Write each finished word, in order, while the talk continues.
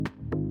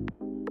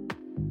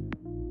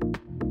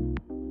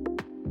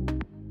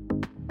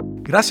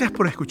Gracias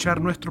por escuchar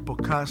nuestro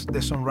podcast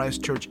de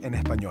Sunrise Church en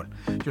español.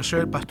 Yo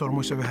soy el pastor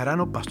Moisés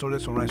Bejarano, pastor de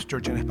Sunrise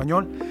Church en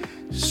español.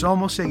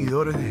 Somos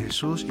seguidores de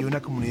Jesús y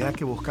una comunidad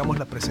que buscamos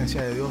la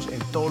presencia de Dios en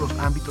todos los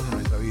ámbitos de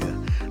nuestra vida.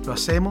 Lo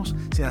hacemos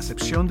sin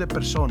acepción de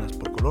personas,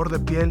 por color de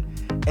piel,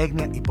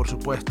 etnia y por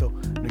supuesto,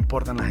 no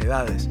importan las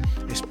edades.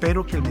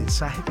 Espero que el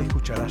mensaje que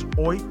escucharás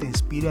hoy te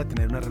inspire a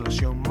tener una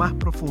relación más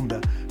profunda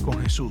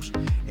con Jesús.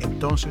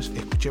 Entonces,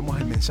 escuchemos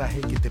el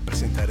mensaje que te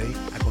presentaré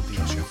a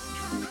continuación.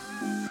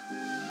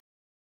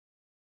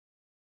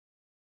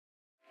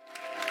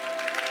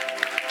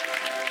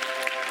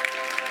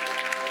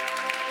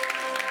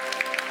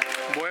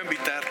 Voy a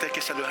invitarte a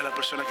que saludes a la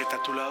persona que está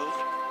a tu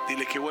lado.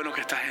 Dile qué bueno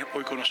que estás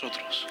hoy con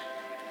nosotros.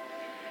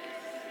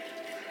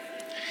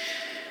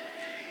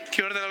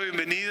 Quiero darte la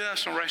bienvenida a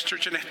Sunrise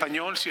Church en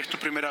español. Si es tu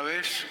primera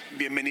vez,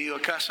 bienvenido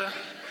a casa.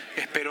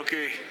 Espero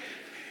que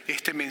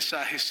este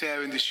mensaje sea de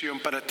bendición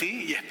para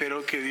ti y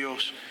espero que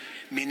Dios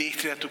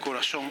ministre a tu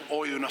corazón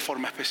hoy de una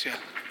forma especial.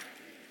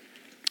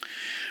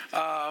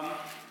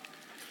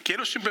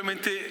 Quiero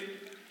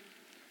simplemente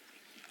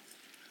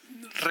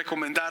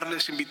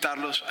recomendarles,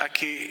 invitarlos a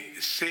que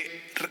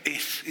se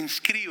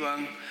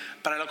inscriban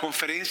para la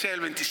conferencia del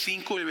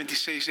 25 y el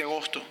 26 de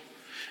agosto.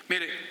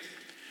 Mire,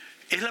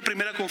 es la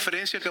primera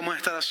conferencia que vamos a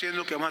estar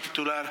haciendo, que vamos a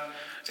titular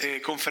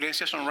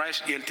Conferencia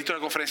Sunrise, y el título de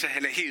la conferencia es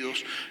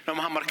Elegidos. Lo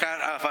vamos a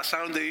marcar a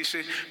pasar donde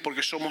dice,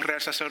 porque somos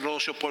real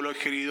sacerdocio, pueblo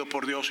adquirido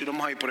por Dios, y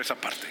vamos a ir por esa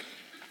parte.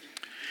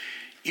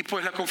 Y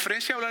pues la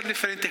conferencia va a hablar de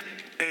diferentes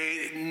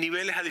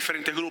niveles a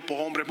diferentes grupos,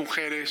 hombres,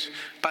 mujeres,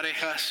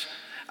 parejas,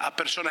 a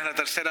personas de la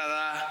tercera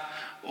edad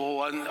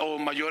o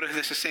mayores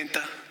de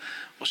 60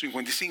 o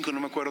 55, no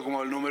me acuerdo cómo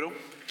va el número.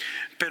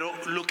 Pero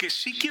lo que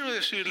sí quiero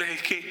decirles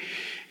es que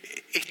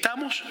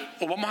estamos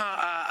o vamos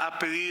a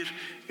pedir,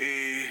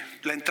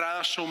 la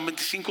entrada son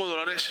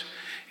 $25.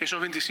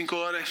 Esos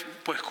 $25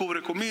 pues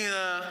cubre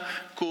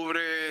comida,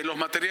 cubre los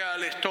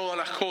materiales, todas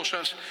las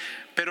cosas.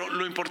 Pero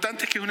lo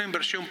importante es que es una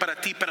inversión para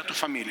ti, para tu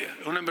familia,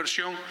 es una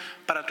inversión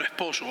para tu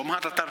esposo. Vamos a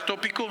tratar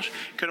tópicos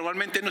que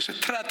normalmente no se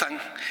tratan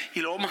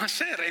y lo vamos a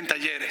hacer en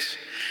talleres.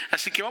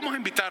 Así que vamos a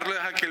invitarles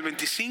a que el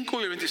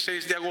 25 y el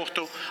 26 de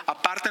agosto,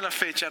 aparten la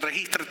fecha,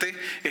 regístrate,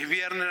 es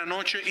viernes en la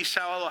noche y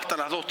sábado hasta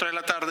las 2, 3 de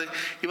la tarde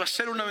y va a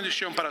ser una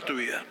bendición para tu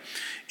vida.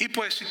 Y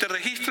pues si te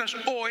registras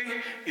hoy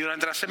y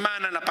durante la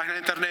semana en la página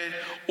de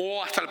internet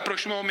o hasta el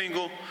próximo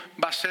domingo,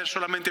 va a ser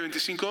solamente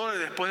 $25,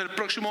 después del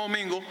próximo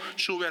domingo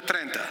sube a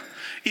 30.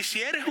 Y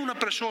si eres una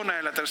persona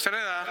de la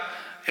tercera edad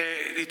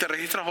y te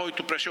registras hoy,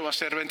 tu precio va a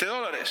ser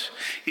 $20.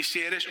 Y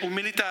si eres un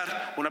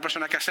militar, una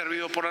persona que ha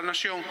servido por la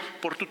nación,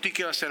 por tu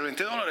ticket va a ser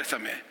 $20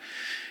 también.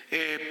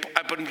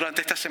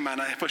 Durante esta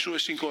semana, después sube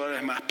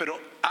 $5 más.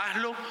 Pero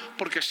hazlo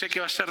porque sé que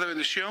va a ser de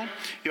bendición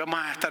y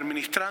vamos a estar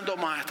ministrando,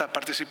 vamos a estar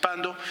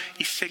participando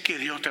y sé que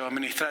Dios te va a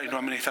ministrar y nos va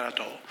a ministrar a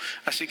todos.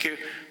 Así que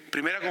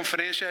primera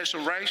conferencia de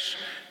Sunrise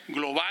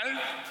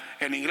global,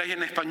 en inglés y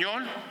en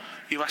español,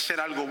 y va a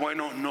ser algo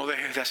bueno, no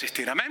dejes de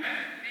asistir. Amén.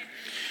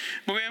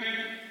 Muy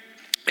bien.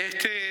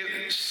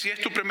 Si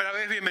es tu primera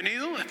vez,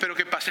 bienvenido. Espero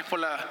que pases por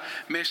la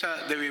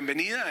mesa de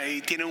bienvenida.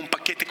 Ahí tiene un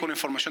paquete con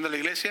información de la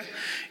iglesia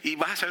y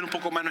vas a saber un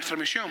poco más nuestra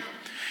misión.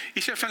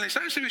 Y si al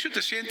finalizar el servicio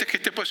te sientes que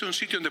este puede ser un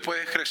sitio donde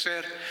puedes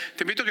crecer,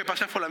 te invito a que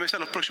pases por la mesa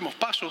de los próximos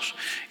pasos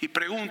y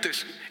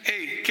preguntes,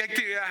 hey, ¿qué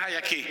actividades hay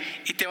aquí?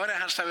 Y te van a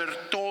dejar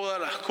saber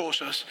todas las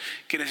cosas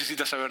que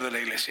necesitas saber de la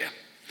iglesia.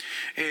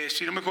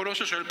 Si no me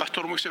conoces, soy el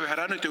pastor Moisés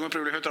Bejarano y tengo el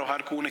privilegio de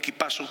trabajar con un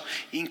equipazo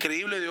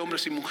increíble de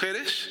hombres y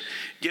mujeres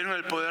llenos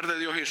del poder de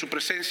Dios y de su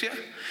presencia,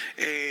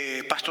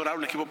 pastoral,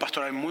 un equipo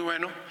pastoral muy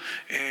bueno,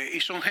 y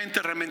son gente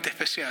realmente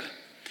especial.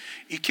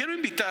 Y quiero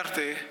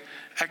invitarte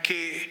a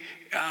que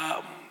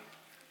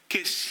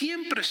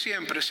siempre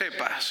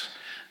sepas,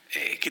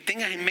 que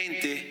tengas en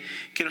mente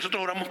que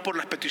nosotros oramos por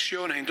las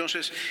peticiones.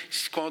 Entonces,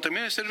 cuando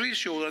termine el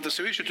servicio o durante el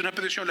servicio tienes una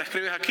petición, la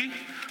escribes aquí,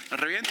 la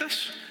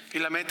revientas y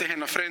la metes en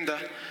la ofrenda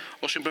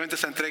o simplemente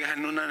se entregas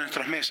en una de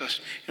nuestras mesas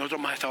y nosotros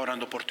vamos a estar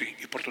orando por ti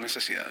y por tus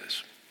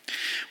necesidades.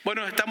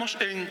 Bueno, estamos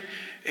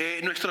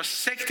en nuestro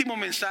séptimo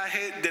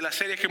mensaje de la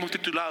serie que hemos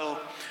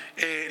titulado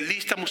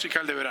Lista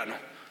musical de verano.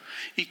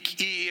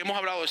 Y hemos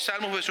hablado de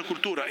salmos versus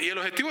cultura. Y el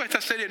objetivo de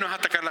esta serie no es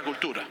atacar la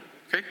cultura.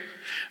 ¿Okay?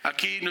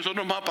 Aquí nosotros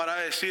no vamos a parar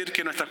de decir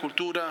que nuestra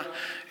cultura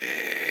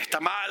está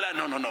mala,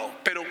 no.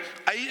 Pero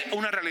hay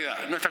una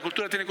realidad. Nuestra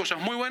cultura tiene cosas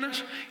muy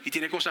buenas y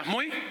tiene cosas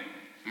muy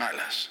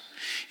malas.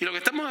 Y lo que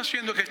estamos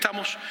haciendo es que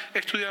estamos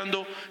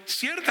estudiando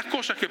ciertas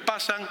cosas que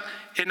pasan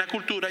en la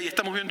cultura y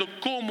estamos viendo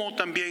cómo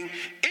también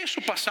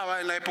eso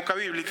pasaba en la época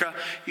bíblica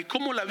y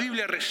cómo la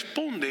Biblia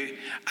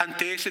responde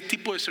ante ese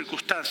tipo de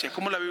circunstancias,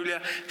 cómo la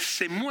Biblia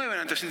se mueve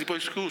ante ese tipo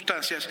de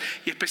circunstancias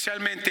y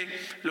especialmente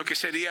lo que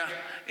sería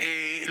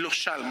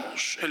los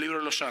Salmos, el libro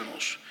de los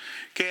Salmos,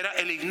 que era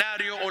el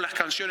himnario o las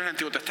canciones del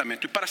Antiguo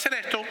Testamento. Y para hacer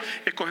esto,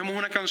 escogemos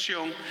una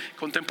canción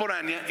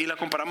contemporánea y la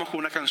comparamos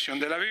con una canción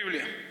de la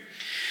Biblia.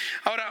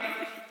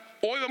 Ahora,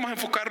 Hoy vamos a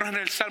enfocarnos en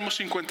el Salmo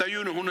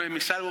 51, es uno de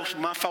mis salmos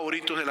más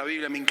favoritos de la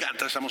Biblia. Me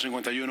encanta el Salmo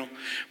 51,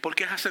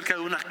 porque es acerca de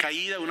una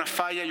caída, una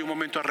falla y un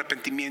momento de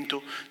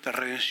arrepentimiento, de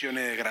redención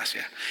y de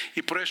gracia.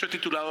 Y por eso he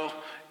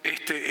titulado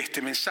este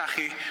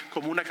mensaje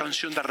como una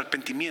canción de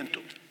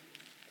arrepentimiento.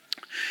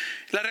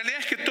 La realidad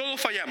es que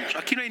todos fallamos.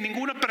 Aquí no hay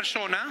ninguna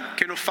persona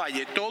que no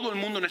falle. Todo el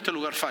mundo en este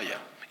lugar falla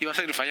y va a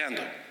seguir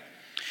fallando.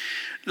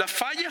 Las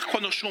fallas,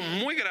 cuando son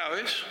muy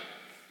graves,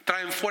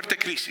 traen fuerte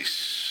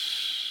crisis.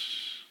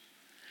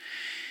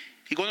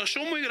 Y cuando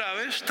son muy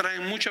graves,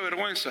 traen mucha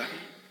vergüenza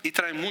y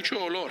traen mucho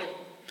dolor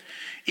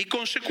y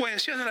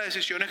consecuencias de las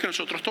decisiones que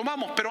nosotros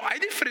tomamos. Pero hay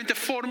diferentes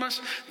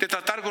formas de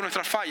tratar con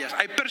nuestras fallas.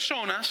 Hay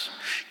personas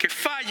que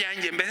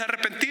fallan y en vez de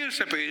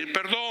arrepentirse, pedir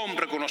perdón,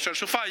 reconocer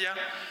su falla,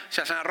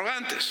 se hacen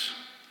arrogantes,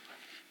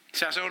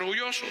 se hacen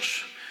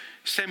orgullosos,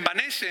 se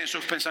envanecen en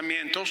sus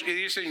pensamientos y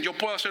dicen: yo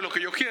puedo hacer lo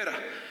que yo quiera.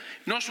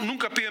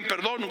 Nunca piden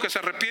perdón, nunca se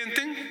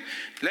arrepienten,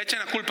 le echan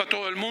la culpa a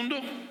todo el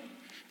mundo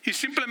y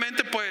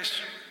simplemente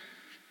pues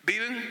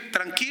viven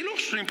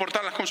tranquilos sin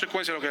importar las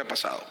consecuencias de lo que haya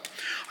pasado.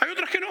 Hay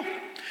otras que no.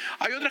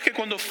 Hay otras que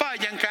cuando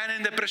fallan caen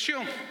en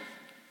depresión.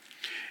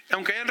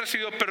 Aunque hayan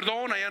recibido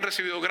perdón, hayan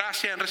recibido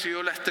gracia, hayan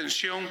recibido la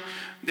extensión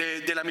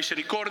de la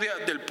misericordia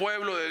del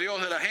pueblo, de Dios,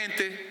 de la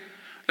gente,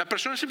 las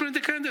personas simplemente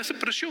caen en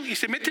depresión y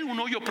se meten en un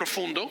hoyo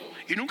profundo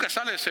y nunca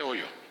sale de ese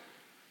hoyo.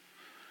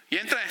 Y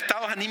entran en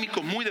estados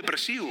anímicos muy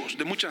depresivos,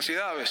 de mucha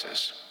ansiedad a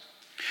veces.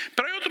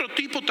 Pero hay otro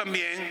tipo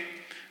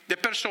también de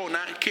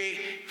persona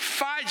que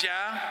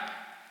falla,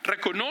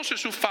 reconoce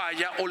su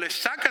falla o le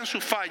sacan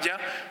su falla,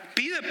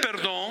 pide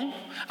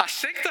perdón,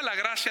 acepta la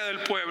gracia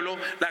del pueblo,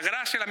 la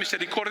gracia y la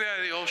misericordia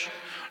de Dios,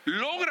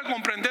 logra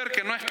comprender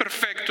que no es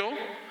perfecto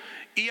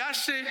y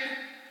hace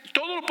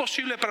todo lo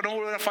posible para no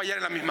volver a fallar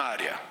en la misma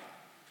área.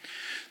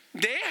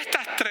 De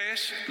estas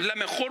tres, la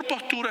mejor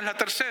postura es la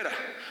tercera.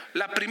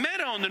 La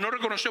primera, donde no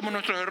reconocemos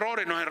nuestros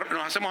errores,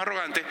 nos hacemos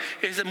arrogantes,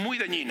 es muy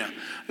dañina.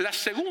 La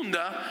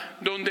segunda,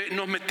 donde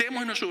nos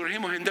metemos y nos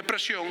sumergimos en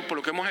depresión por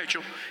lo que hemos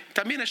hecho,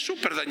 también es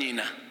súper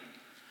dañina.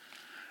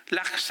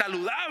 La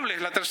saludable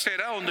es la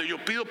tercera, donde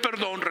yo pido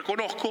perdón,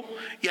 reconozco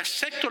y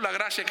acepto la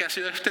gracia que ha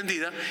sido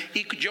extendida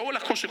y llevo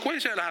las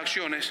consecuencias de las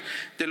acciones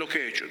de lo que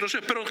he hecho.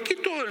 Entonces, pero aquí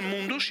todo el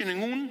mundo, sin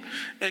ninguna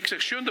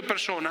excepción de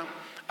persona,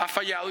 ha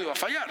fallado y va a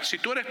fallar. Si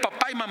tú eres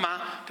papá y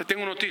mamá, te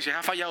tengo noticias,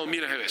 has fallado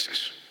miles de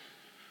veces.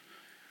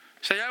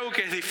 Si hay algo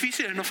que es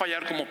difícil es no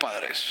fallar como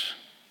padres.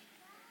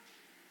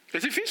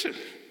 Es difícil.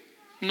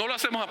 No lo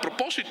hacemos a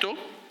propósito,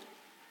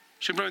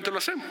 simplemente lo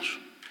hacemos.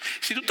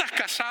 Si tú estás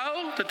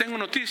casado, te tengo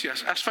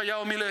noticias, has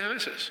fallado miles de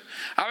veces.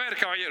 A ver,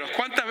 caballeros,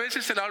 ¿cuántas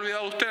veces se le ha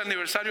olvidado a usted el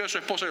aniversario de su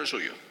esposa y el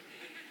suyo?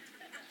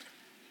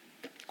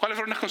 ¿Cuáles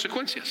fueron las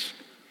consecuencias?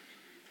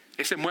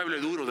 Ese mueble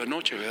duro de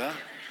noche, ¿verdad?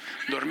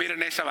 Dormir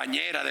en esa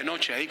bañera de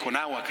noche ahí con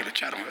agua que le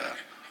echaron, ¿verdad?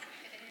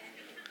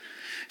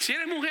 Si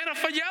eres mujer, has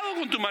fallado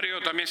con tu marido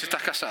también si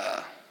estás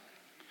casada.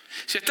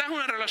 Si estás en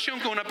una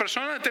relación con una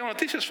persona, te tengo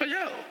noticias, has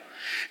fallado.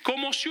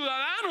 Como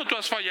ciudadano tú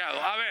has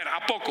fallado. A ver,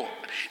 ¿a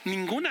poco?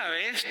 ¿Ninguna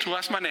vez tú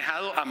has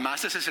manejado a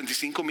más de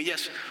 65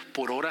 millas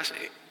por hora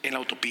en la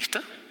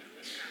autopista?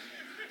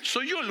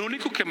 ¿Soy yo el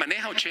único que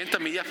maneja 80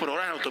 millas por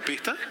hora en la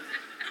autopista?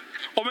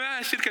 ¿O me vas a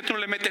decir que tú no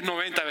le metes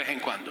 90 de vez en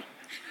cuando?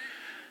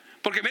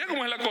 Porque mira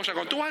cómo es la cosa.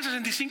 Cuando tú vas a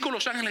 65,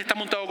 Los Ángeles está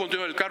montado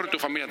contigo en el carro y tu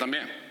familia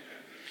también.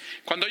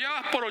 Cuando ya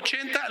vas por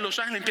 80, Los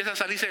Ángeles empieza a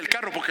salirse del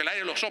carro porque el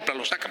aire lo sopla,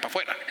 lo saca para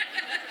afuera.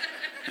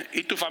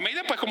 Y tu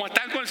familia, pues como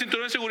están con el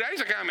cinturón de seguridad y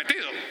se quedan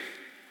metidos.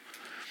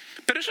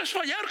 Pero eso es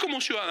fallar como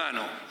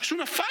ciudadano. Es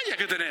una falla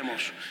que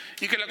tenemos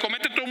y que la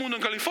comete todo el mundo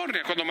en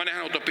California cuando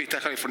manejan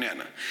autopistas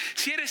californianas.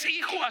 Si eres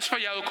hijo, has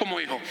fallado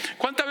como hijo.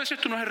 ¿Cuántas veces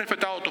tú no has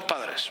respetado a tus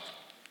padres?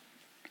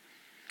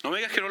 No me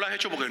digas que no lo has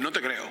hecho porque no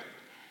te creo.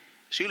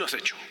 Sí lo has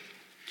hecho.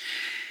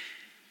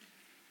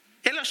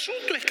 El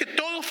asunto es que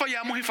todos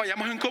fallamos y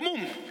fallamos en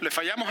común. Le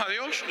fallamos a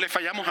Dios, le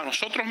fallamos a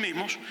nosotros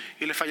mismos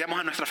y le fallamos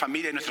a nuestra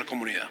familia y nuestra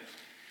comunidad.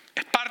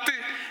 Es parte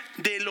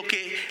de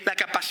la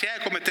capacidad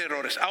de cometer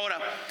errores. Ahora,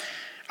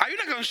 hay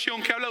una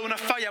canción que habla de una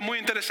falla muy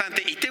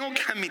interesante y tengo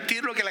que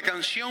admitirlo que la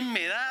canción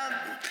me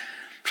da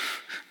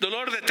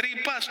dolor de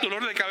tripas,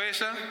 dolor de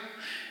cabeza.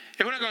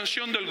 Es una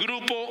canción del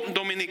grupo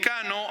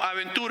dominicano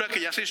Aventura que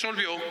ya se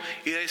disolvió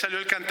y de ahí salió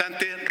el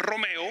cantante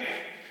Romeo,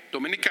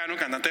 dominicano,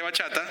 cantante de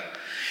bachata,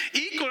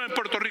 y con el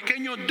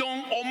puertorriqueño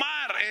Don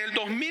Omar. En el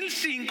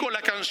 2005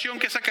 la canción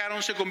que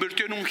sacaron se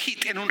convirtió en un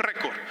hit, en un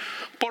récord.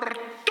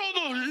 Por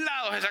todos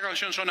lados esa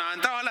canción sonaba.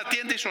 Entrabas a la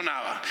tienda y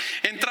sonaba.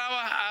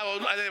 Entrabas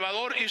al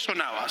elevador y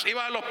sonabas.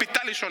 Ibas al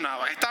hospital y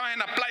sonaba. Estabas en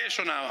la playa y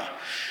sonaba.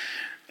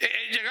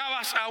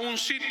 Llegabas a un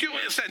sitio,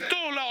 o sea, en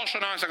todos lados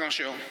sonaba esa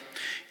canción.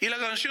 Y la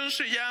canción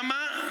se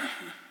llama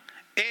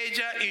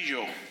Ella y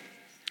Yo.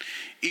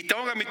 Y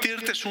tengo que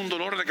admitirte, es un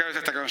dolor de cabeza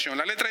esta canción.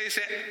 La letra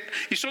dice,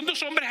 y son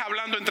dos hombres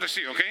hablando entre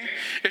sí, ¿ok?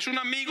 Es un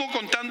amigo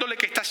contándole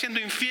que está siendo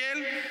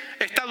infiel,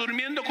 está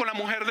durmiendo con la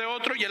mujer de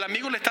otro y el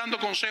amigo le está dando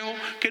consejo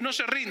que no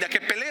se rinda,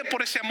 que pelee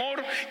por ese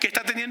amor que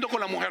está teniendo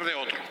con la mujer de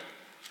otro.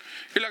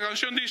 Y la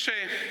canción dice,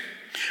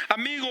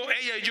 amigo,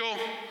 ella y yo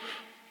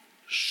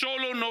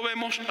Solo nos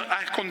vemos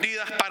a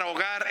escondidas para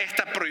ahogar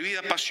esta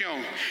prohibida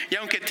pasión. Y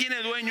aunque tiene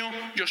dueño,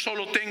 yo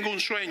solo tengo un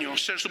sueño,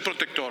 ser su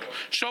protector.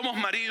 Somos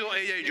marido,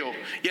 ella y yo.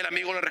 Y el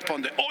amigo le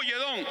responde, oye,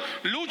 don,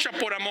 lucha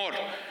por amor.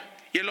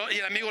 Y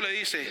el amigo le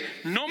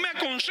dice, no me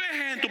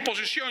aconsejes en tu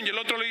posición. Y el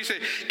otro le dice,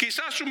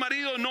 quizás su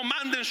marido no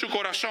mande en su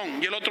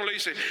corazón. Y el otro le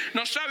dice,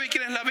 no sabe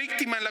quién es la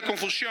víctima en la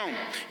confusión.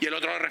 Y el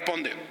otro le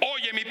responde,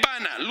 oye mi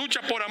pana,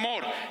 lucha por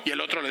amor. Y el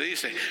otro le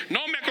dice,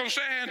 no me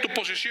aconsejes en tu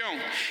posición.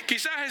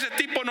 Quizás ese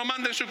tipo no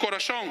mande en su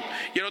corazón.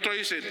 Y el otro le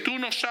dice, tú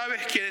no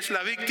sabes quién es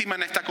la víctima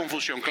en esta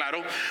confusión.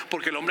 Claro,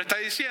 porque el hombre está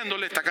diciendo,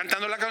 le está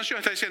cantando la canción,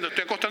 está diciendo,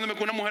 estoy acostándome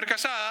con una mujer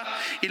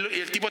casada. Y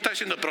el tipo está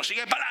diciendo, pero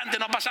sigue para adelante,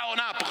 no ha pasado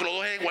nada, porque los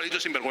dos es igualito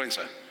sin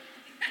vergüenza.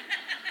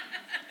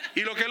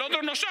 Y lo que el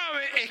otro no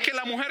sabe es que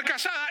la mujer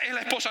casada es la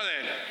esposa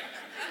de él.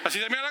 Así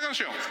termina la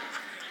canción.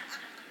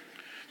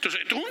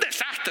 Entonces, esto es un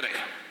desastre.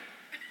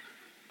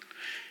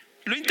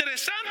 Lo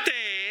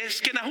interesante es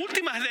que en las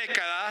últimas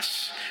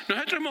décadas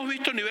nosotros hemos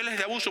visto niveles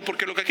de abuso,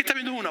 porque lo que aquí está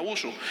viendo es un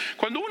abuso.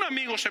 Cuando un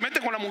amigo se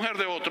mete con la mujer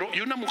de otro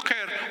y una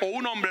mujer o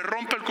un hombre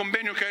rompe el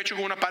convenio que ha hecho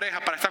con una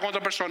pareja para estar con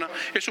otra persona,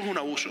 eso es un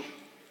abuso.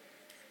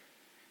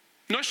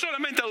 No es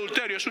solamente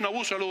adulterio, es un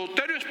abuso. El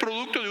adulterio es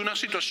producto de una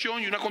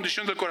situación y una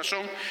condición del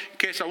corazón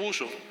que es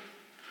abuso.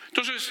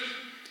 Entonces,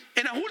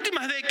 en las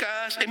últimas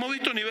décadas hemos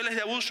visto niveles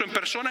de abuso en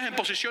personas en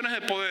posiciones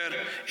de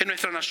poder en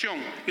nuestra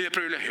nación y de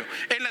privilegio.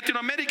 En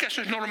Latinoamérica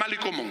eso es normal y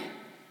común.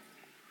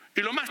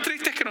 Y lo más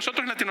triste es que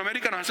nosotros en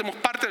Latinoamérica nos hacemos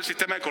parte del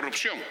sistema de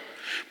corrupción.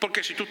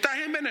 Porque si tú estás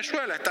en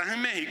Venezuela, estás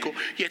en México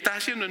y estás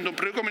haciendo en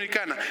República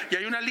Dominicana y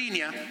hay una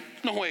línea,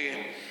 no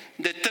juegue,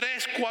 de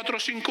 3, 4,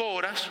 5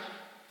 horas,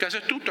 ¿qué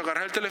haces tú? Te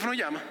agarras el teléfono y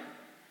llamas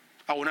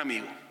a un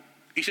amigo.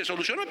 ¿Y se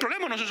soluciona el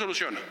problema o no se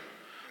soluciona?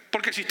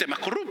 Porque el sistema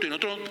es corrupto y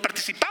nosotros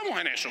participamos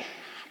en eso.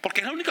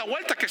 Porque es la única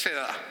vuelta que se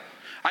da.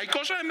 Hay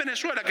cosas en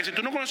Venezuela que si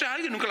tú no conoces a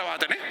alguien nunca la vas a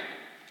tener.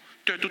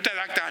 Entonces tú te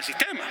adaptas al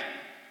sistema.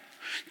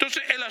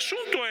 Entonces el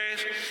asunto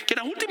es que en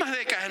las últimas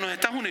décadas en los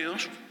Estados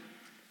Unidos,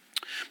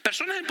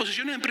 personas en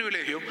posiciones de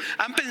privilegio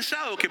han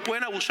pensado que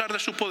pueden abusar de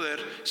su poder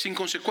sin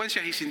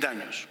consecuencias y sin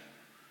daños.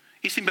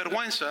 Y sin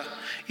vergüenza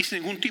y sin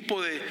ningún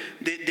tipo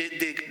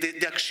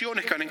de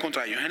acciones que van en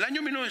contra de ellos. En el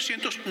año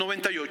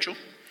 1998,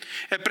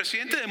 el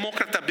presidente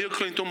demócrata Bill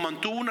Clinton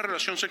mantuvo una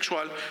relación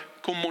sexual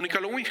con Mónica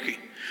Lewinsky,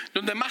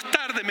 donde más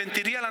tarde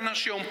mentiría a la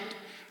nación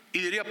y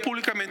diría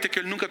públicamente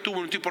que él nunca tuvo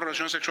ningún tipo de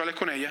relaciones sexuales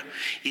con ella.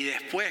 Y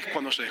después,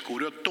 cuando se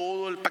descubrió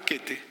todo el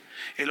paquete,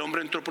 el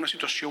hombre entró por una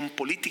situación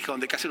política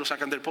donde casi lo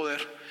sacan del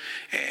poder.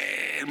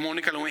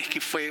 Mónica Lewinsky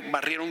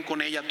barrieron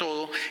con ella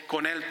todo,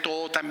 con él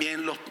todo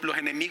también. Los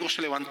enemigos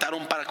se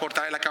levantaron para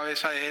cortarle la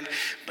cabeza de él.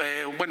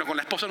 Bueno, con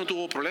la esposa no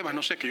tuvo problemas,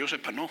 no sé, que yo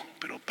sepa, no,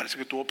 pero parece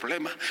que tuvo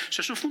problemas. O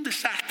sea, eso fue un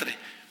desastre,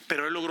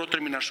 pero él logró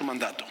terminar su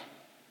mandato.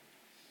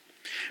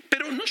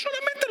 Pero no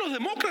solamente los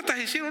demócratas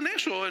hicieron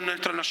eso en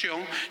nuestra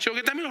nación, sino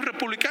que también los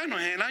republicanos.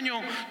 En el año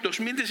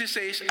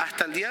 2016,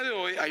 hasta el día de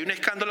hoy, hay un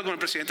escándalo con el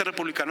presidente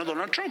republicano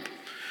Donald Trump,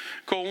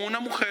 con una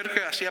mujer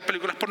que hacía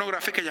películas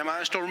pornográficas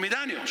llamada Stormy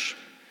Daniels.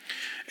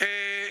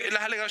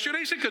 Las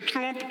alegaciones dicen que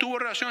Trump tuvo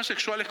relaciones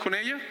sexuales con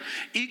ella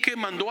y que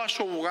mandó a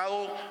su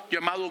abogado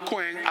llamado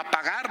Cohen a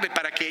pagarle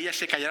para que ella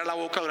se callara la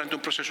boca durante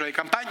un proceso de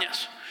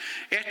campañas.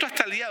 Esto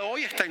hasta el día de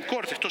hoy está en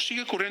corte, esto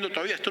sigue ocurriendo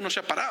todavía, esto no se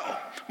ha parado.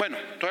 Bueno,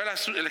 todavía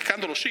el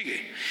escándalo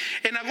sigue.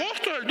 En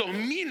agosto del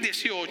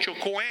 2018,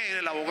 Cohen,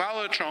 el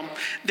abogado de Trump,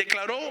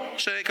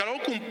 se declaró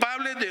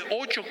culpable de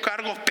 8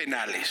 cargos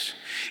penales,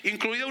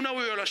 incluida una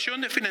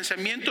violación de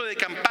financiamiento de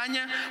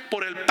campaña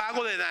por el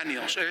pago de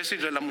Daniels, es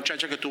decir, de la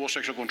muchacha que tuvo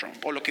sexo con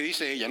Trump, o lo que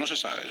dice ella, no se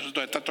sabe,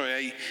 eso está todavía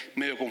ahí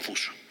medio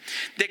confuso.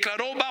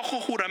 Declaró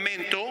bajo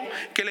juramento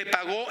que le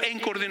pagó en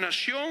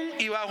coordinación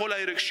y bajo la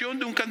dirección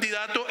de un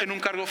candidato en un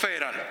cargo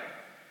federal.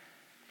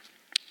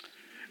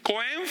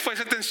 Cohen fue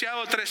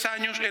sentenciado a 3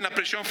 años en la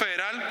prisión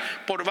federal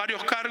por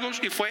varios cargos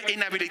y fue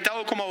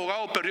inhabilitado como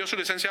abogado, perdió su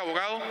licencia de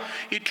abogado,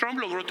 y Trump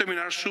logró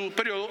terminar su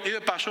periodo y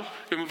de paso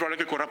es muy probable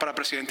que corra para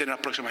presidente en las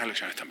próximas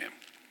elecciones también.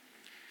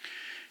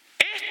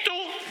 Esto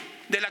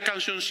de la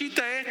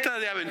cancioncita esta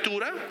de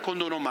aventura con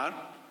Don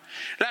Omar,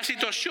 la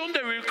situación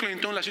de Bill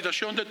Clinton, la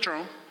situación de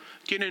Trump,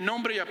 tiene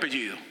nombre y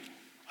apellido: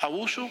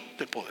 abuso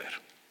de poder.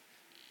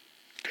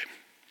 Okay.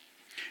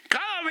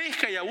 Cada vez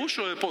que hay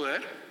abuso de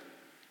poder,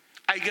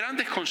 hay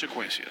grandes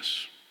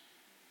consecuencias.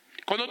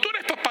 Cuando tú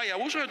eres papá y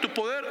abusas de tu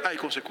poder, hay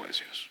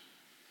consecuencias.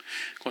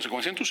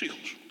 Consecuencias en tus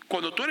hijos.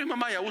 Cuando tú eres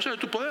mamá y abusas de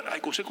tu poder, hay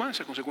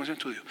consecuencias en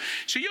tu hijo.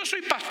 Si yo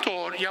soy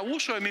pastor y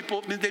abuso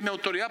de mi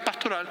autoridad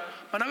pastoral,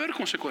 van a haber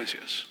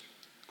consecuencias.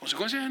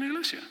 Consecuencias en la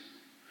iglesia.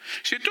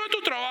 Si tú en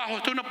tu trabajo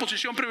estás en una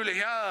posición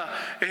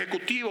privilegiada,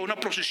 ejecutiva, una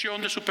posición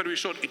de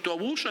supervisor, y tú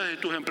abusas de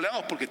tus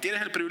empleados porque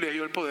tienes el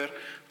privilegio del poder,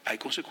 hay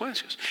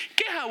consecuencias.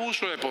 ¿Qué es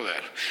abuso de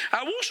poder?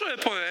 Abuso de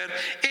poder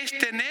es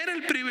tener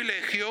el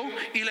privilegio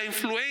y la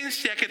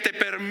influencia que te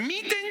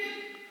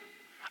permiten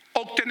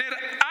obtener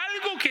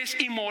algo que es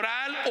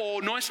inmoral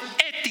o no es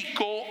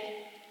ético,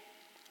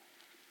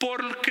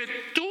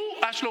 porque tú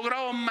has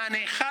logrado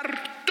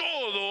manejar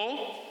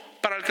todo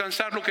para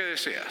alcanzar lo que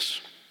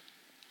deseas.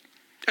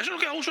 Eso es lo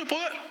que es abuso de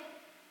poder.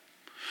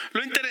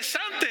 Lo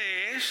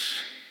interesante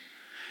es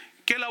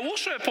que el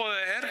abuso de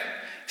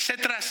poder se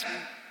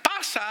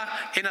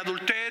traspasa en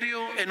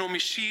adulterio, en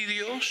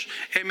homicidios,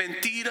 en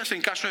mentiras,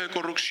 en casos de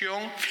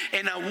corrupción,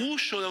 en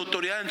abuso de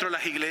autoridad dentro de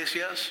las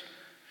iglesias,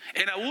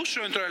 en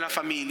abuso dentro de las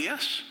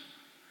familias.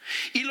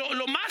 Y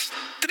lo más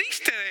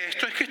triste de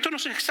esto es que esto no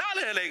se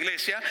sale de la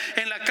iglesia.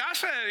 En la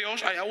casa de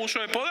Dios hay abuso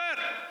de poder,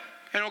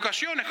 en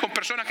ocasiones con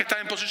personas que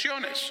están en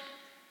posiciones.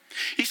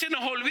 Y se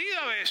nos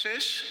olvida a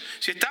veces,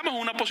 si estamos en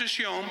una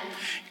posición,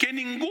 que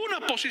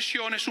ninguna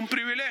posición es un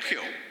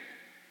privilegio.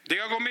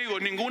 Diga conmigo,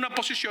 ninguna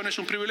posición es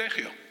un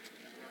privilegio.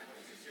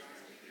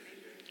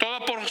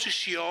 Toda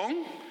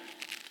posición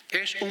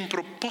es un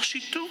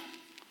propósito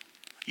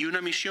y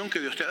una misión que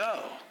Dios te ha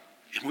dado.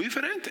 Es muy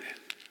diferente.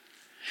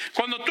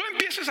 Cuando tú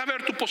empiezas a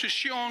ver tu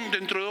posición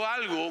dentro de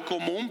algo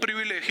como un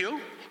privilegio,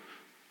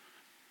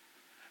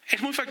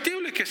 es muy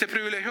factible que ese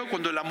privilegio,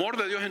 cuando el amor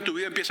de Dios en tu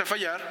vida empieza a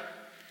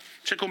fallar,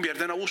 se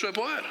convierta en abuso de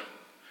poder.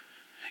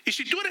 Y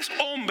si tú eres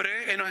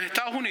hombre en los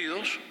Estados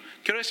Unidos,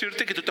 quiero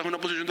decirte que tú estás en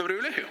una posición de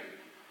privilegio.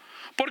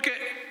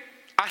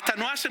 Porque hasta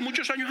no hace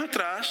muchos años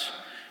atrás,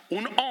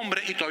 un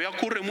hombre, y todavía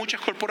ocurre en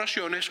muchas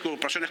corporaciones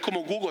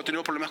como Google ha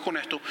tenido problemas con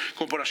esto,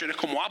 corporaciones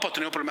como Apple ha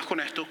tenido problemas con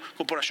esto,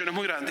 corporaciones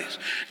muy grandes,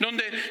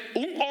 donde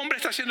un hombre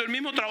está haciendo el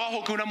mismo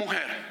trabajo que una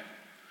mujer,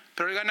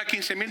 pero él gana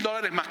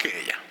 $15,000 más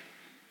que ella,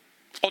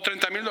 o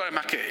 $30,000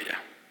 más que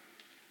ella.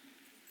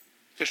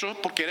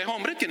 Eso porque eres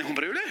hombre, tienes un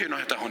privilegio en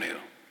los Estados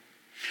Unidos.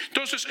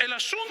 Entonces, el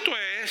asunto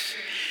es,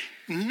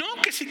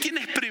 no que si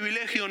tienes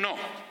privilegio o no,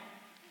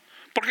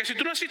 porque si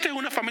tú naciste en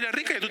una familia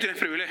rica, ya tú tienes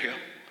privilegio.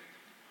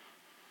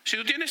 Si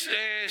tú tienes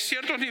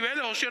ciertos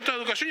niveles o cierta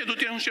educación, ya tú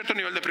tienes un cierto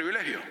nivel de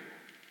privilegio.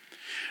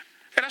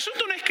 El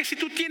asunto no es que si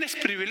tú tienes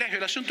privilegio,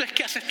 el asunto es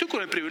qué haces tú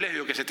con el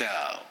privilegio que se te ha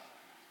dado.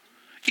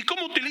 Y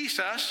cómo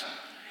utilizas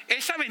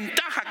esa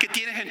ventaja que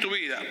tienes en tu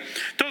vida.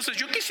 Entonces,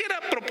 yo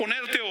quisiera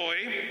proponerte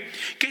hoy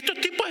que estos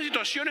tipos de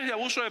situaciones de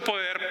abuso de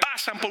poder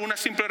pasan por una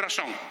simple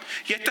razón.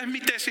 Y esta es mi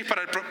tesis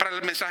para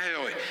el mensaje de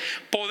hoy.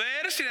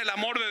 Poder sin el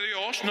amor de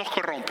Dios nos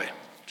corrompe.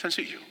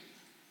 Sencillo.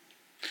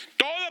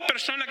 Toda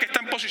persona que está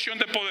en posición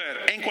de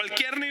poder, en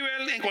cualquier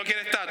nivel, en cualquier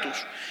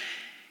estatus,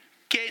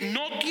 que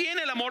no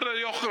tiene el amor de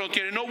Dios, que lo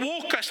tiene, no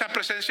busca esa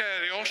presencia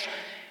de Dios,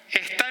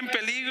 está en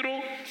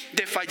peligro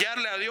de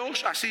fallarle a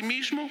Dios, a sí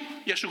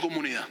mismo y a su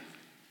comunidad.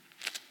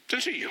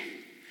 Sencillo.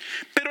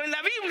 Pero en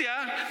la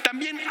Biblia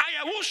también hay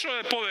abuso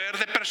de poder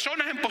de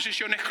personas en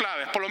posiciones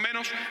claves, por lo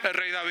menos el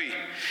rey David.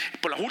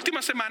 Por las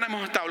últimas semanas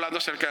hemos estado hablando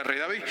acerca del rey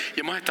David y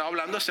hemos estado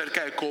hablando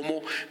acerca de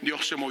cómo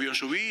Dios se movió en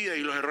su vida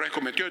y los errores que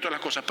cometió y todas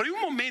las cosas. Pero hay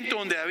un momento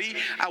donde David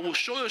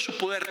abusó de su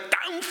poder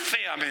tan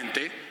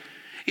feamente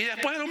y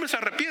después el hombre se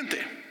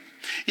arrepiente.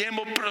 Y en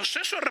el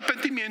proceso de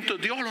arrepentimiento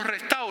Dios lo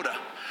restaura,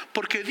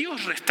 porque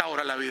Dios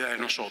restaura la vida de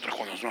nosotros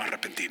cuando nos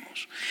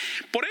arrepentimos.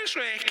 Por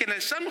eso es que en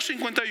el Salmo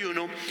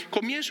 51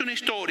 comienza una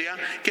historia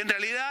que en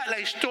realidad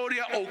la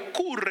historia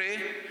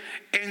ocurre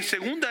en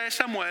 2 de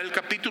Samuel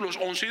capítulos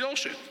 11 y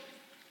 12.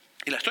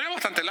 Y la historia es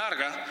bastante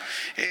larga.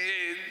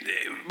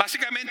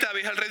 Básicamente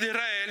David es el rey de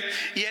Israel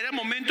y era el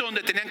momento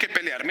donde tenían que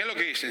pelear. Mira lo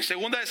que dice en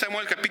 2 de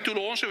Samuel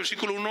capítulo 11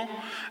 versículo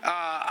 1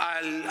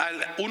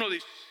 al 1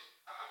 dice: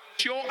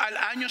 al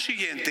año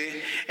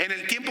siguiente, en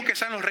el tiempo que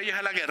salen los reyes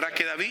a la guerra,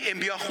 que David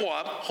envió a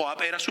Joab.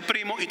 Joab era su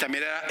primo y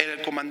también era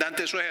el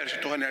comandante de su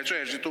ejército, general de su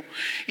ejército,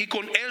 y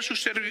con él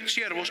sus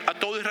siervos a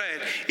todo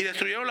Israel, y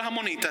destruyeron las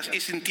amonitas y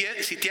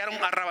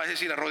sitiaron a Rabá, es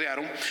decir, la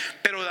rodearon,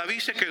 pero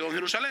David se quedó en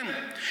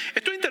Jerusalén.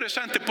 Esto es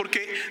interesante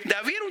porque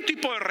David era un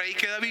tipo de rey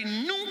que David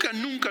nunca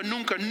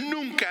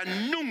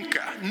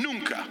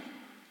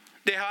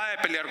dejaba de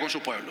pelear con su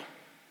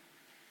pueblo.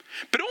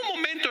 Pero hubo un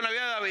momento en la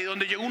vida de David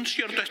donde llegó un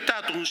cierto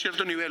estatus, un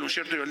cierto nivel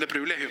de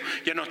privilegio.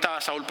 Ya no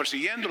estaba Saúl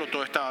persiguiéndolo,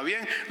 todo estaba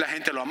bien, la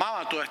gente lo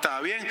amaba, todo estaba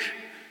bien.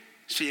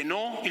 Se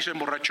llenó y se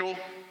emborrachó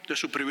de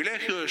su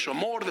privilegio, de su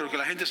amor, de lo que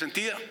la gente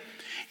sentía.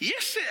 Y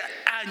ese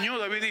año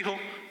David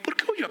dijo: ¿por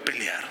qué voy yo a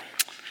pelear?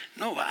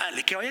 No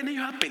vale, que vayan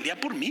ellos a pelear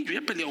por mí. Yo ya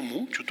he peleado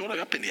mucho, toda la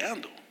vida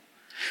peleando.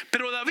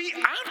 Pero David,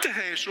 antes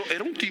de eso,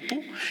 era un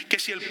tipo que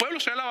si el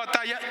pueblo se da la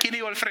batalla, ¿quién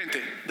iba al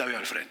frente? David iba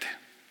al frente.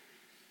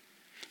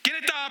 ¿Quién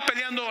estaba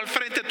peleando al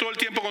frente todo el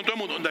tiempo con todo el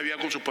mundo? David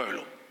con su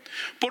pueblo.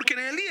 Porque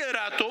en el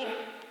liderato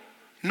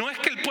no es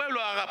que el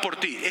pueblo haga por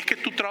ti, es que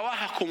tú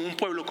trabajas como un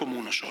pueblo como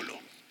uno solo.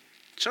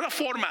 Esa es la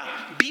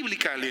forma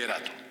bíblica del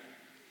liderato.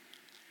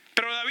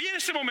 Pero David en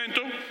ese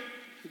momento,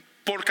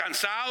 por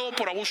cansado,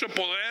 por abuso de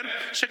poder,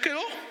 se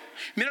quedó.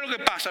 Mira lo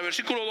que pasa,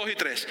 versículos 2 y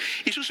 3.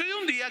 Y sucedió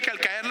un día que al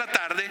caer la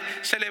tarde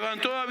se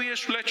levantó David de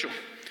su lecho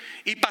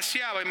y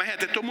paseaba,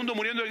 imagínate, todo el mundo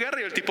muriendo de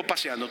guerra y el tipo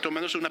paseando,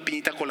 tomándose una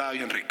piñita colada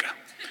bien rica,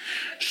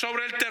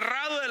 sobre el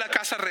terrado de la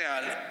casa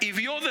real, y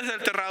vio desde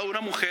el terrado una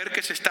mujer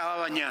que se estaba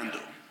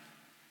bañando,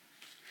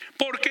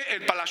 porque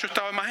el palacio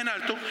estaba más en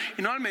alto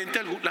y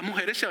normalmente las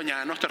mujeres se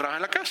bañaban en los terrados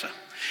de la casa.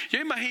 Yo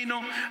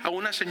imagino a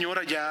una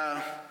señora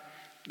ya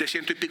de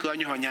 100 y pico de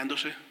años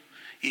bañándose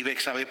y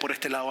Bexa ve por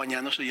este lado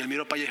bañándose y él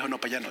miró para allá y dijo: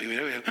 no, para allá no. Y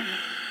mira,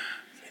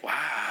 wow.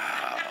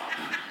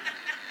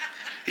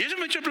 Y eso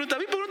me echó a preguntar: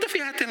 ¿por qué no te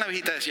fijaste en la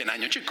viejita de 100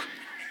 años, chico?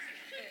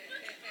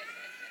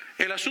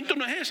 El asunto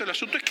no es eso, el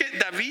asunto es que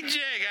David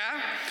llega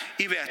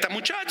y ve a esta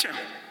muchacha.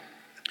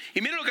 Y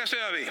mira lo que hace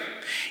David.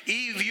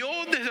 Y vio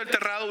desde el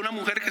terrado una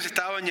mujer que se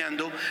estaba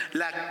bañando,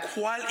 la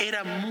cual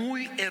era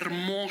muy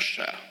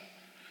hermosa.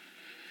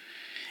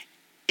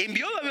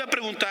 Envió a David a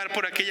preguntar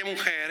por aquella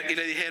mujer y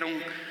le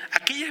dijeron: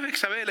 aquella es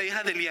Betsabé, la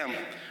hija de Eliam,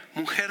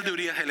 mujer de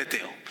Urías el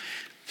Eteo.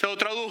 Se lo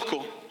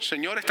traduzco: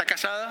 Señor, está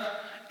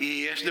casada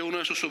y es de uno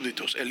de sus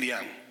súbditos,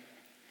 Eliam.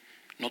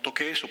 No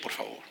toque eso, por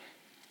favor.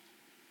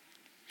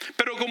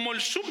 Pero como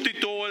el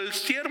súbdito o el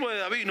siervo de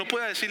David no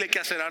puede decirle qué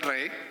hacer al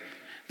rey,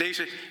 le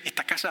dice: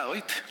 está casado,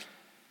 ¿oíste?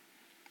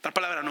 Tal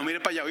palabra, no mire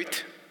para allá,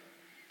 ¿oíste?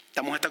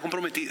 La mujer está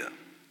comprometida.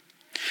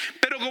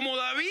 Pero como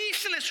David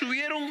se le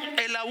subieron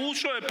el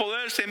abuso de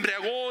poder, se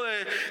embriagó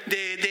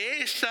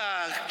de ese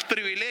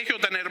privilegio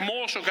tan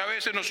hermoso que a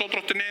veces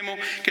nosotros tenemos,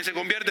 que se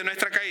convierte en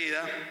nuestra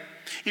caída,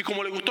 y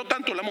como le gustó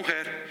tanto a la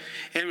mujer,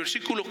 en el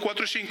versículos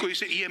 4 y 5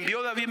 dice: y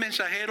envió David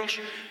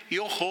mensajeros y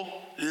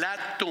ojo,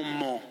 la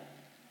tomó.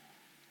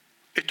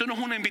 Esto no es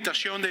una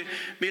invitación de: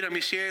 mira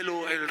mi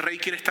cielo, el rey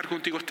quiere estar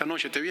contigo esta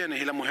noche, te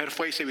vienes. Y la mujer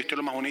fue y se vistió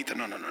lo más bonita.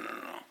 No.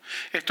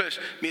 Esto es: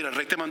 mira, el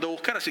rey te mandó a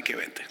buscar, así que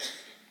vente.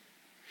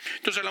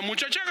 Entonces la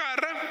muchacha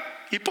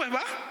agarra y pues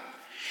va.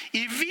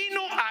 Y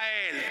vino a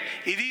él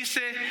y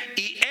dice: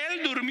 y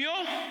él durmió.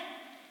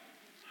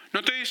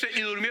 No te dice: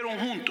 y durmieron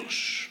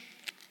juntos.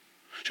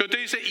 Sino te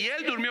dice: y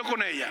él durmió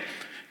con ella.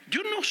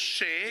 Yo no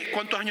sé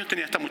cuántos años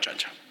tenía esta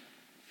muchacha.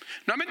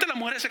 Normalmente las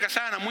mujeres se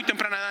casaban a muy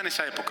temprana edad en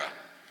esa época.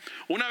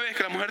 Una vez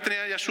que la mujer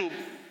tenía ya su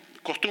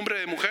costumbre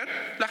de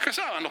mujer, las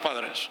casaban los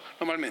padres,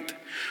 normalmente.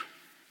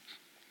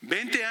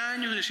 20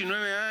 años,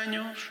 19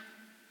 años,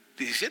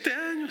 17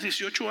 años,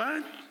 18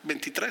 años,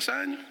 23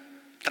 años,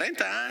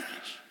 30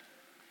 años.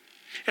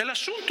 El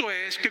asunto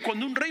es que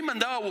cuando un rey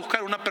mandaba a buscar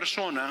a una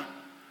persona,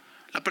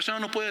 la persona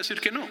no puede decir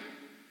que no.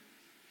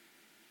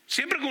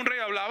 Siempre que un rey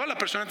hablaba, la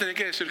persona tenía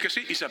que decir que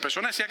sí. Y si la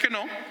persona decía que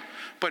no,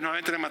 pues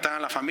normalmente le mataban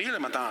a la familia, le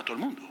mataban a todo el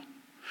mundo.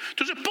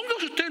 Entonces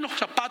póngase usted en los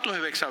zapatos de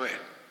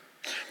Betsabé.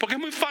 Porque es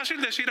muy fácil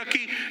decir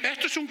aquí: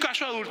 esto es un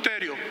caso de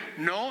adulterio.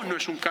 No, no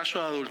es un caso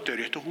de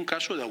adulterio. Esto es un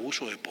caso de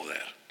abuso de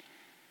poder.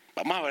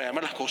 Vamos a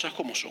llamar las cosas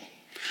como son.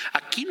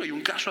 Aquí no hay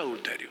un caso de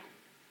adulterio.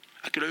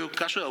 Aquí no hay un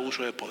caso de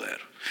abuso de poder.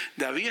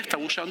 David está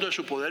abusando de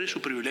su poder y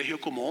su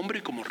privilegio como hombre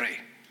y como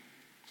rey.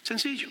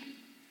 Sencillo.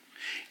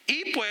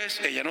 Y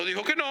pues ella no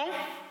dijo que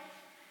no.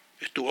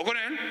 Estuvo con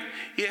él.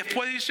 Y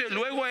después dice: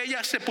 luego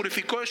ella se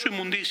purificó de su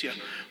inmundicia.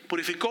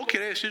 Purificó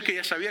quiere decir que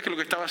ella sabía que lo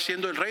que estaba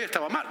haciendo el rey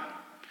estaba mal.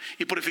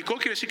 Y purificó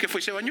quiere decir que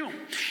fue y se bañó.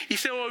 Y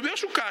se volvió a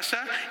su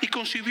casa y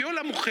concibió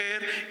la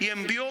mujer y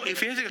envió. Y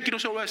fíjense que aquí no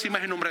se vuelve a decir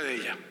más el nombre de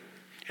ella.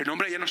 El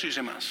nombre de ella no se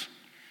dice más.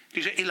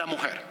 Dice: y la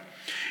mujer.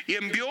 Y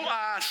envió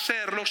a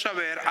hacerlo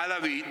saber a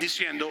David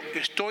diciendo: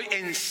 estoy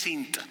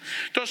encinta.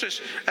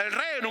 Entonces el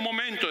rey, en un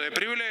momento de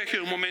privilegio,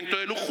 en un momento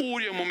de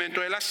lujuria, en un momento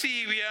de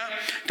lascivia,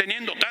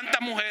 teniendo tantas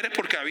mujeres,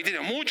 porque David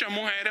tenía muchas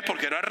mujeres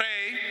porque era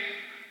rey,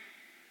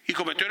 y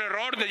cometió el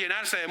error de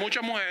llenarse de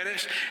muchas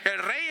mujeres, el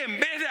rey, en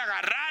vez de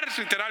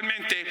agarrarse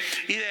literalmente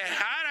y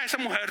dejar a esa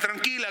mujer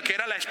tranquila, que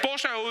era la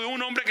esposa de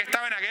un hombre que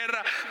estaba en la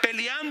guerra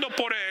peleando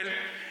por él,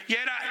 y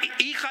era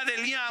hija de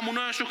Eliam,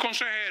 uno de sus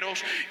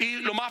consejeros, y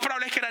lo más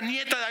probable es que era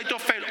nieta de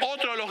Aitofel,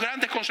 otro de los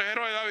grandes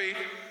consejeros de David.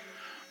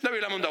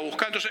 David la mandó a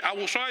buscar. Entonces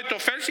abusó de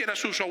Aitofel, si era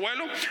su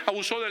abuelo,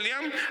 abusó de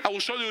Eliam,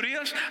 abusó de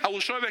Urías,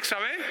 abusó de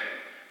Betsabé.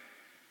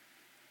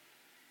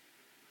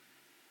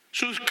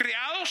 Sus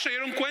criados se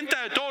dieron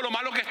cuenta de todo lo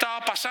malo que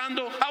estaba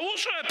pasando.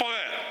 Abuso de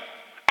poder.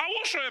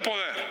 Abuso de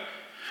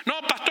poder. No,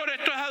 pastor,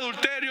 esto es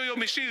adulterio y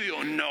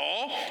homicidio.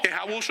 No, es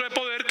abuso de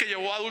poder que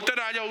llevó a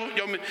adulterar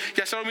y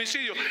a hacer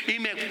homicidio. Y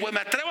me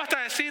atrevo hasta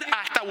a decir,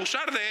 hasta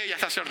abusar de ella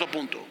hasta cierto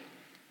punto.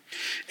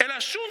 El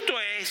asunto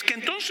es que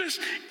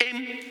entonces,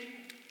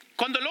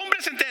 cuando el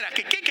hombre se entera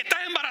que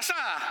estás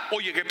embarazada,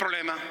 oye, qué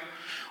problema.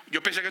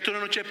 Yo pensé que esto era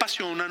una noche de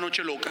pasión, una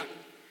noche loca.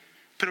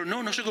 Pero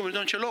no se convirtió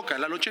en noche loca.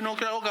 La noche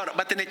loca ahora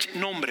va a tener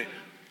nombre.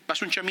 Va a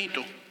ser un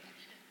chamito. Un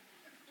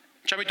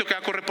chamito que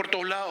va a correr por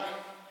todos lados.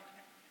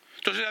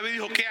 Entonces David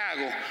dijo: ¿qué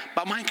hago?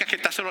 Vamos a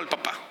encaquetárselo al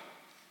papá.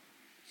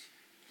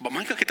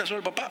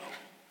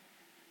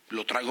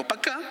 Lo traigo para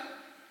acá,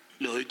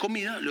 le doy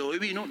comida, le doy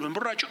vino, lo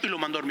emborracho y lo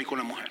mando a dormir con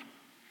la mujer.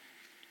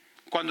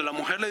 Cuando la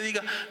mujer le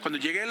diga, cuando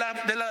llegue de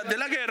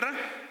la guerra,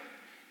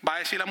 va a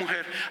decir la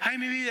mujer: ay,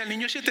 mi vida, el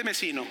niño es 7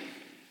 mesino.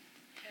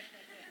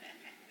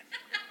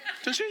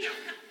 Sencillo.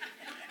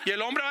 Y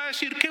el hombre va a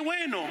decir: qué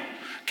bueno,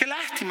 qué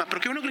lástima,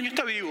 pero qué bueno que el niño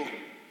está vivo.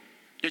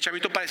 Y el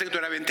chavito parece que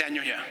tuviera 20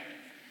 años ya.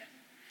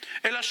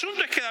 El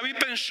asunto es que David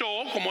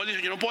pensó, como él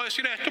dice: yo no puedo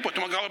decir esto, pues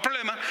esto me acaba el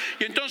problema.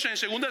 Y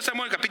entonces en 2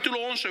 Samuel capítulo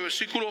 11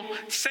 versículo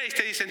 6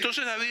 te dice: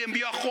 entonces David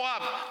envió a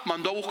Joab,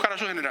 mandó a buscar a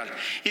su general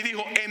y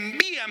dijo: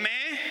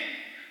 envíame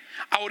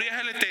a Urías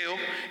el Eteo.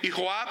 Y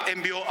Joab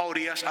envió a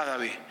Urías a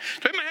David.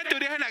 Entonces imagínate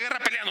Urías en la guerra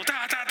peleando,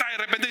 y de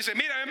repente dice: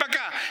 mira, ven para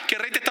acá, que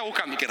el rey te está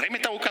buscando. Que el rey me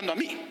está buscando a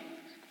mí.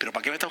 ¿Pero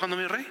para qué me está buscando a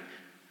mi rey?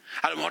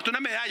 A lo mejor tú una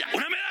medalla,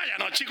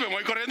 no chico, me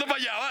voy corriendo para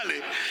allá,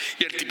 vale.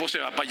 Y el tipo se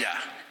va para allá.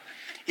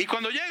 Y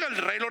cuando llega el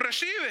rey lo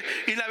recibe.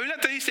 Y la Biblia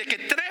te dice que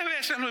 3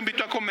 veces lo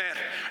invitó a comer.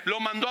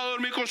 Lo mandó a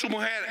dormir con su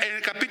mujer. En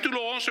el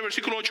capítulo 11,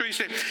 versículo 8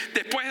 dice: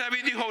 después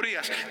David dijo a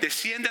Urías: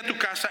 desciende a tu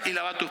casa y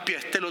lava tus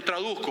pies. Te lo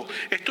traduzco.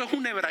 Esto es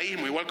un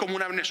hebraísmo, igual como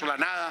una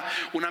venezolanada,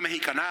 una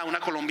mexicanada, una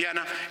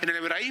colombiana. En el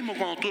hebraísmo,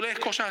 cuando tú lees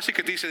cosas así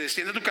que te dice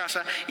desciende a tu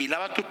casa y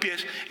lava tus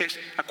pies, es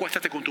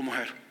acuéstate con tu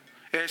mujer.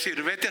 Es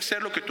decir, vete a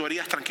hacer lo que tú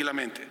harías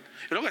tranquilamente.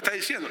 Es lo que está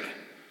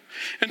diciéndole.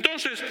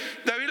 Entonces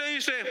David le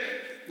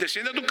dice: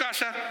 desciende a tu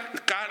casa,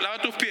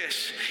 lava tus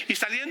pies. Y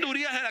saliendo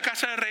Urías de la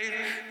casa del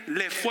rey,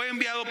 le fue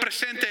enviado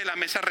presente de la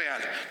mesa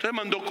real. Entonces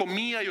mandó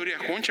comida y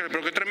Urías, cónchale,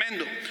 pero qué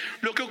tremendo.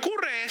 Lo que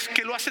ocurre es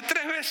que lo hace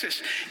 3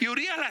 veces. Y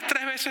Urías las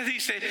 3 veces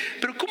dice: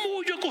 pero ¿cómo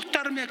voy yo a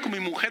acostarme con mi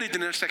mujer y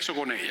tener sexo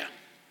con ella?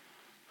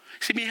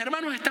 Si mis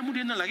hermanos están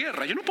muriendo en la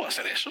guerra, yo no puedo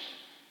hacer eso.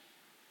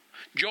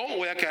 Yo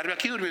voy a quedarme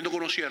aquí durmiendo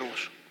con los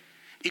siervos.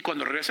 Y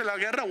cuando regrese a la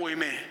guerra voy y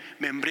me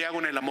embriago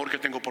en el amor que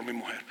tengo por mi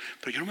mujer.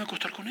 Pero yo no me voy a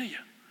acostar con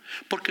ella.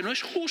 Porque no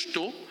es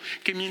justo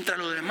que mientras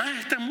los demás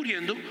están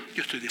muriendo,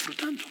 yo estoy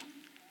disfrutando.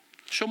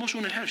 Somos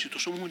un ejército,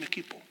 somos un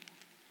equipo.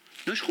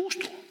 No es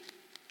justo.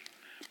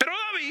 Pero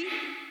David,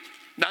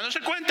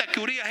 dándose cuenta que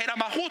Urías era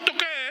más justo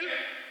que él,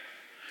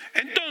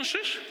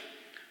 entonces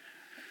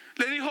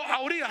le dijo a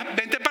Urías: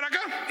 vente para acá.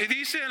 Y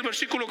dice en el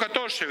versículo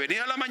 14: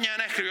 venida la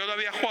mañana escribió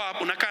David a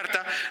Joab una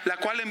carta, la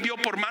cual envió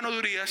por mano de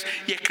Urías,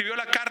 y escribió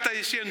la carta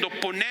diciendo: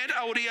 poner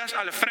a Urías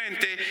al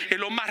frente en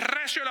lo más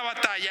recio de la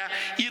batalla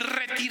y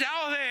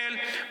retiraos de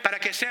él para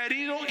que sea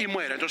herido y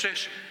muera.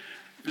 Entonces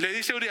le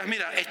dice a Urías: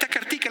 mira, esta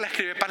cartica la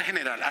escribí para el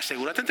general,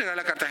 asegúrate de entregar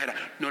la carta al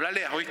general, no la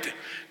leas, ¿oíste?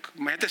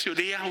 Imagínate si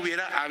Urías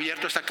hubiera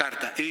abierto esta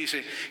carta y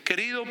dice: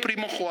 querido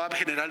primo Joab,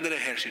 general del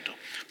ejército,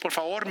 por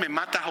favor me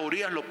matas a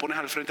Urías, lo pones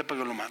al frente para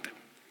que lo mate.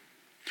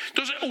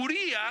 Entonces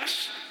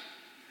Urías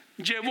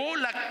llevó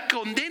la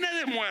condena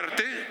de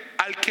muerte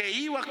al que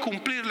iba a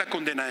cumplir la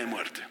condena de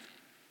muerte.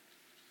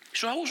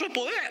 Eso es abuso de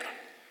poder.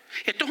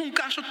 Esto es un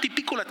caso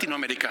típico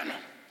latinoamericano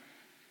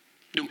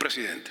de un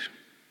presidente.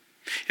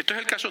 Esto es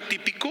el caso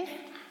típico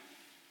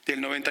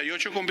del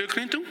 98 con Bill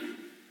Clinton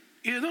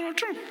y de Donald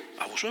Trump.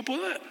 Abuso de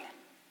poder.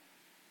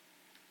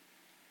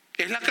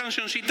 Es la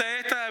cancioncita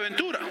esta de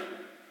aventura.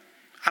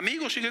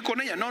 Amigo, sigue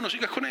con ella. No, no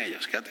sigas con ella,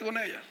 quédate con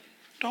ella.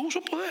 Esto es abuso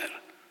de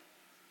poder.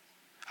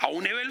 A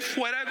un nivel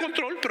fuera de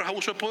control, pero es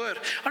abuso de poder.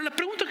 Ahora, la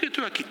pregunta que yo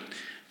estoy aquí: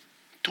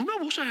 ¿tú no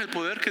abusas del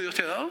poder que Dios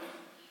te ha dado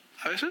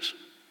a veces?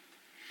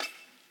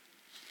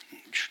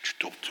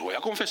 Te voy a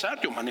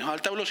confesar, yo manejo a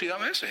alta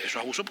velocidad a veces. Eso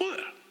es abuso de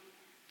poder.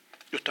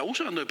 Yo estoy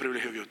abusando del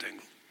privilegio que yo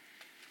tengo.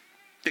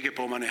 De que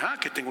puedo manejar,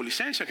 que tengo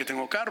licencia, que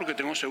tengo carro, que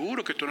tengo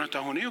seguro, que estoy en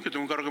Estados Unidos, que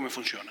tengo un carro que me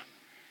funciona.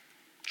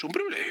 Es un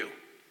privilegio.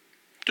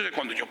 Entonces,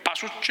 cuando yo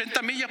paso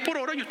 80 millas por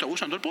hora, yo estoy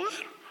abusando del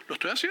poder. Lo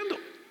estoy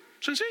haciendo.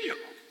 Sencillo.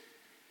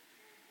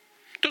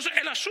 Entonces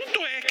el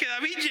asunto es que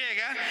David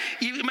llega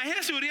y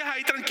imagínense Urías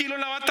ahí tranquilo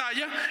en la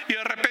batalla y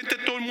de repente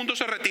todo el mundo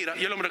se retira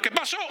y el hombre: ¿qué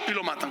pasó? Y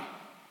lo matan.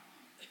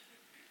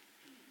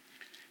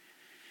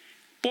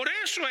 Por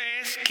eso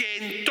es que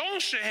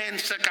entonces en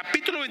el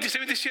capítulo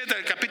 26-27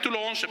 del capítulo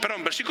 11,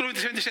 perdón, versículo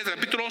 26-27 del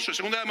capítulo 11,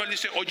 segunda de Samuel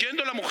dice: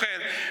 oyendo la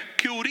mujer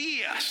que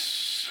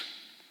Urías,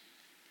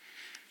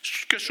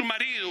 que su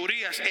marido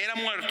Urías era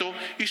muerto,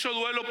 hizo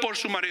duelo por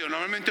su marido,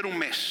 normalmente era un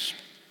mes,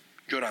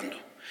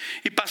 llorando.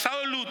 Y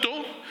pasado el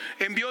luto,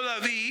 envió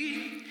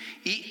David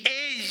y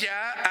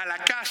ella a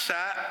la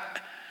casa,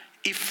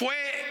 y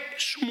fue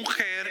su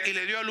mujer y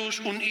le dio a luz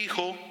un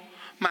hijo.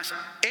 Mas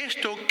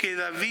esto que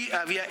David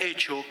había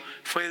hecho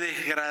fue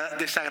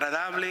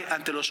desagradable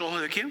ante los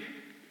ojos ¿de quién?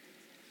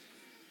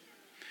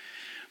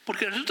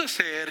 Porque resulta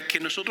ser que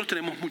nosotros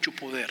tenemos mucho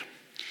poder,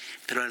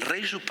 pero el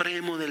Rey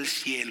Supremo del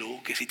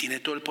cielo, que sí tiene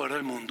todo el poder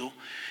del mundo,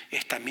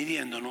 está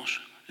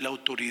midiéndonos la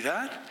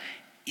autoridad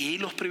y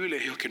los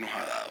privilegios que nos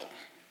ha dado.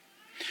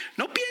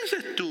 No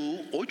pienses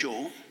tú o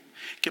yo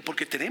que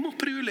porque tenemos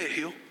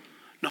privilegio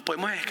nos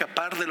podemos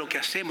escapar de lo que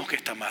hacemos que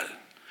está mal,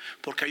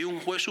 porque hay un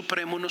juez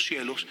supremo en los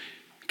cielos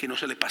que no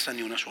se le pasa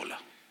ni una sola.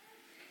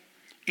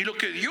 Y lo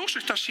que Dios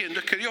está haciendo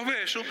es que Dios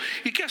ve eso.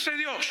 ¿Y qué hace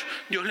Dios?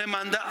 Dios le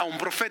manda a un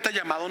profeta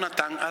llamado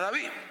Natán a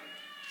David.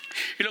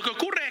 Y lo que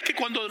ocurre es que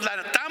cuando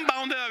Natán va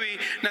donde David,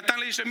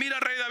 Natán le dice: mira,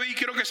 rey David,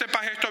 quiero que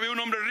sepas esto. Había un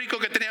hombre rico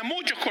que tenía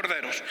muchos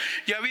corderos,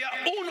 y había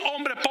un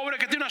hombre pobre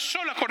que tenía una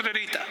sola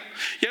corderita.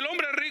 Y el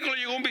hombre rico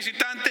le llegó un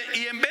visitante,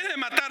 y en vez de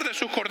matar de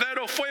sus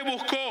corderos, fue y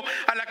buscó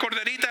a la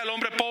corderita del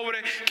hombre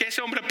pobre, que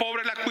ese hombre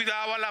pobre la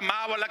cuidaba, la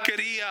amaba, la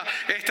quería.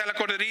 La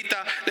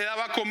corderita le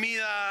daba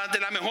comida de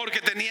la mejor que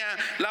tenía,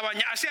 la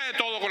bañaba, hacía de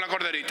todo con la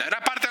corderita,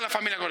 era parte de la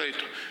familia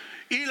corderita.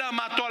 Y la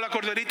mató a la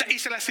corderita y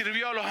se la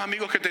sirvió a los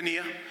amigos que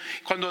tenía.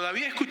 Cuando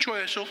David escuchó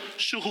eso,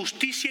 su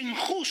justicia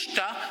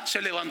injusta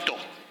se levantó.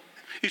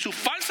 Y su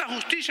falsa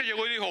justicia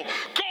llegó y dijo: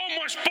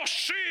 ¿cómo es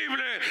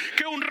posible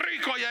que un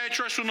rico haya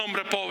hecho eso a un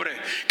hombre pobre?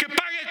 Que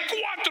pague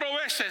 4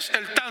 veces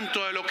el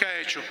tanto de lo que ha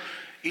hecho.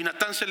 Y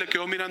Natán se le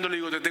quedó mirando y le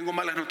dijo: te tengo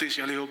malas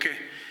noticias. Le dijo: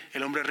 ¿qué?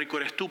 El hombre rico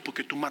eres tú,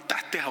 porque tú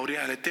mataste a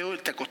Urías el Eteo,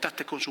 te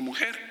acostaste con su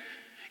mujer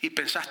y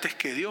pensaste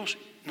que Dios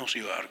no se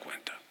iba a dar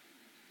cuenta.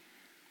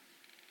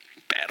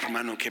 Pero,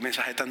 hermano, qué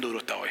mensaje tan duro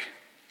está hoy.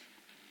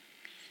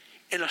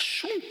 El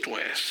asunto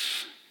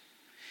es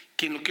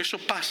que en lo que eso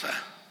pasa,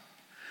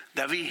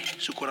 David,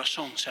 su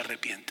corazón se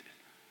arrepiente.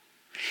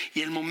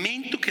 Y el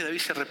momento que David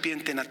se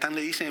arrepiente, Natán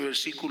le dice en el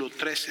versículo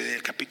 13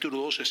 del capítulo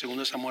 12 de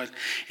 2 Samuel,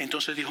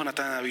 entonces dijo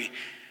Natán a David: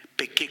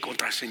 pequé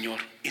contra el Señor.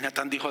 Y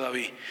Natán dijo a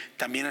David: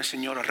 también el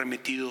Señor ha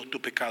remitido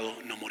tu pecado,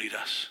 no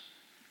morirás.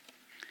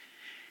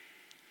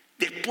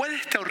 Después de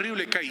esta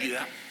horrible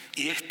caída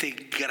y de este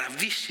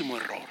gravísimo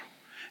error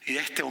y de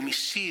este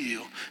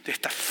homicidio, de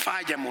esta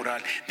falla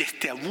moral, de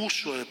este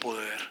abuso de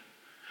poder,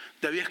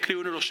 David escribe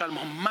uno de los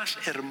salmos más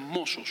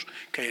hermosos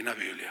que hay en la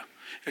Biblia.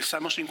 El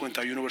Salmo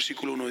 51,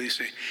 versículo 1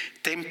 dice: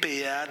 ten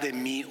piedad de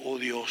mí, oh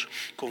Dios,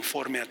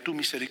 conforme a tu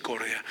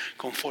misericordia,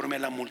 conforme a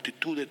la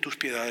multitud de tus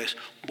piedades,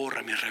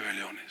 borra mis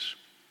rebeliones.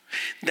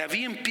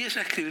 David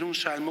empieza a escribir un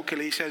salmo que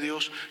le dice a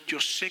Dios: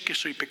 yo sé que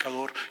soy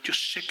pecador, yo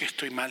sé que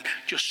estoy mal,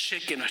 yo sé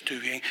que no estoy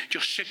bien,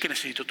 yo sé que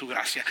necesito tu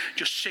gracia,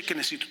 yo sé que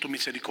necesito tu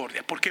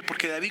misericordia. ¿Por qué?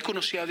 Porque David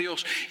conocía a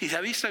Dios y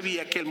David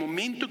sabía que el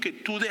momento que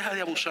tú dejas de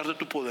abusar de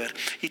tu poder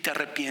y te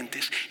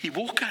arrepientes y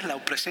buscas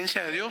la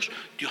presencia de Dios,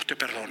 Dios te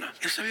perdona.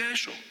 Él sabía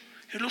eso,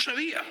 él lo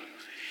sabía.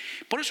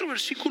 Por eso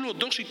versículos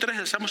 2 y 3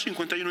 del Salmo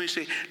 51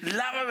 dice: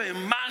 lávame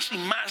más y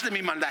más de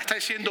mi maldad. Está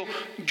diciendo: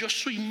 yo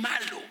soy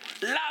malo,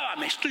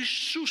 lávame, estoy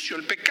sucio,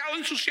 el pecado ha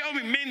ensuciado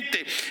mi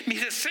mente,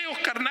 mis deseos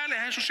carnales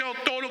han ensuciado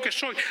todo lo que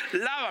soy.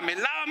 Lávame,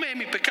 lávame de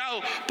mi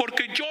pecado,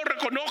 porque yo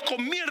reconozco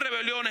mis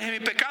rebeliones y mi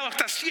pecado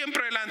está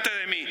siempre delante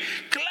de mí.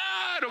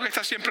 Claro que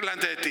está siempre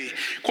delante de ti.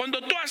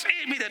 Cuando tú haces,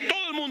 mire,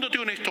 todo el mundo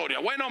tiene una historia,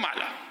 buena o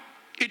mala,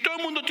 y todo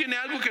el mundo tiene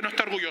algo que no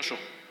está orgulloso.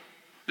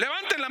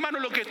 Levanten la mano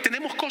los que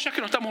tenemos cosas que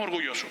no estamos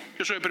orgullosos.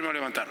 Yo soy el primero a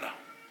levantarla.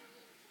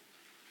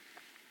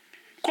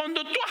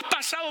 Cuando tú has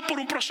pasado por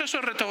un proceso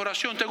de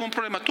restauración, tengo un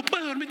problema, ¿tú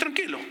puedes dormir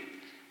tranquilo?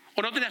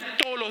 ¿O no tenías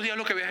todos los días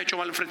lo que habías hecho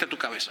mal enfrente de tu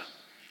cabeza?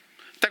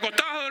 Te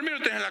acostabas a dormir y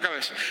lo tenías en la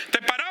cabeza.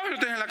 Te parabas y lo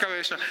tenías en la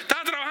cabeza.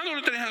 Estabas trabajando y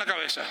lo tenías en la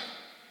cabeza.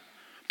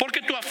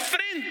 Porque tu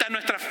afrenta,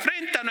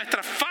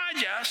 nuestras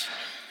fallas,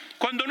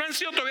 cuando no han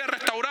sido todavía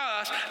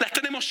restauradas, las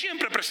tenemos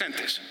siempre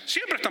presentes.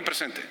 Siempre están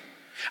presentes.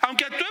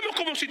 Aunque actuemos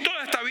como si todo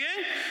está bien,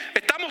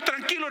 estamos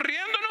tranquilos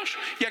riéndonos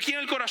y aquí en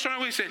el corazón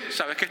algo dice: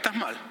 sabes que estás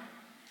mal,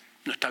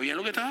 no está bien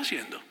lo que estás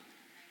haciendo.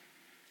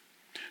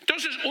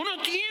 Entonces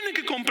uno tiene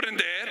que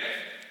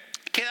comprender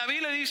que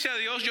David le dice a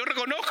Dios: yo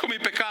reconozco mi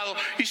pecado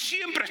y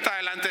siempre está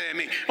delante de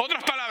mí.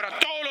 Otras palabras,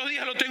 todos los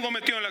días lo tengo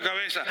metido en la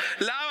cabeza.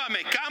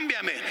 Lávame,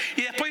 cámbiame.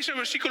 Y después dice el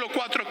versículo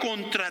 4: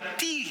 contra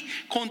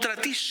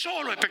ti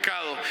solo he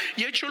pecado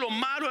y he hecho lo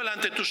malo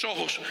delante de tus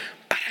ojos,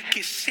 para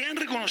que sean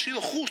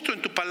reconocidos justo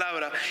en tu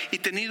palabra y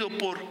tenido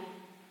por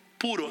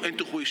puro en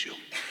tu juicio.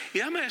 Y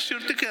déjame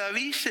decirte que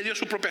David se dio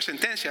su propia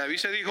sentencia. David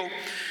se dijo: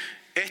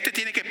 este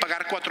tiene que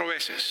pagar 4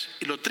 veces.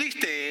 Y lo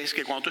triste es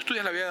que cuando tú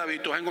estudias la vida de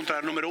David, tú vas a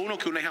encontrar, número 1,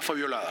 que una hija fue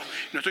violada.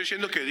 No estoy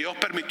diciendo que Dios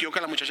permitió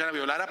que la muchacha la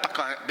violara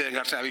para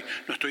vengarse de David.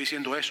 No estoy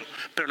diciendo eso.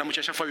 Pero la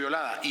muchacha fue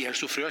violada y él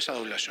sufrió esa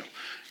violación.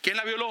 ¿Quién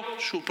la violó?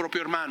 Su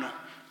propio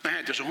hermano.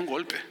 Imagínate, eso es un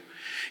golpe.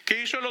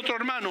 ¿Qué hizo el otro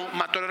hermano?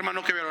 Mató al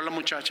hermano que violó a la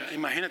muchacha.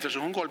 Imagínate, eso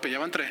es un golpe, ya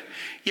van 3.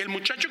 Y el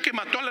muchacho que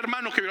mató al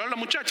hermano que violó a la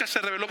muchacha se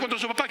rebeló contra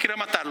su papá, quería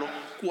matarlo.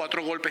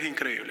 4 golpes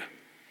increíbles.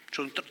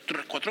 Son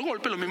 4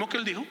 golpes, lo mismo que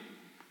él dijo.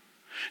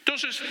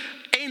 Entonces,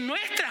 en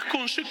nuestras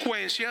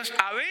consecuencias,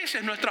 a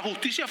veces nuestra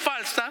justicia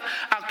falsa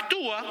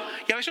actúa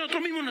y a veces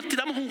nosotros mismos nos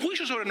tiramos un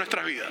juicio sobre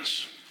nuestras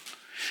vidas.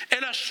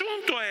 El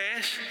asunto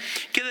es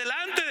que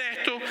delante de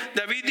esto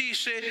David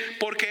dice: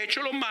 porque he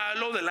hecho lo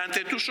malo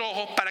delante de tus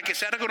ojos, para que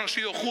sea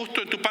reconocido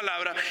justo en tu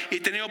palabra y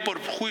tenido por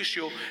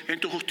juicio en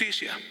tu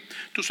justicia.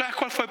 ¿Tú sabes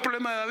cuál fue el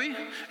problema de David?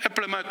 El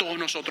problema de todos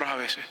nosotros a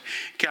veces,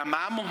 que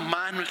amamos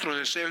más nuestros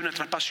deseos y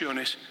nuestras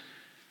pasiones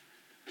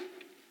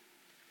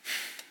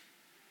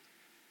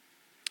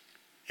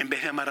en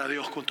vez de amar a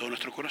Dios con todo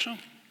nuestro corazón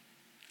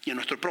y a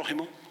nuestro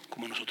prójimo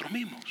como a nosotros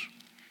mismos.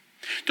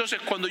 Entonces,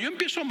 cuando yo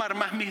empiezo a amar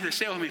más mis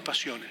deseos, mis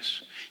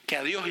pasiones, que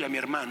a Dios y a mi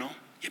hermano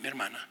y a mi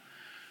hermana,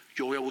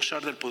 yo voy a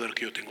abusar del poder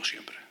que yo tengo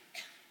siempre.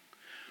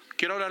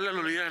 Quiero hablarle a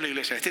los líderes de la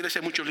iglesia. En esta iglesia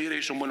hay muchos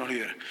líderes y son buenos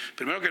líderes.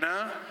 Primero que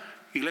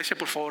nada, iglesia,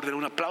 por favor, den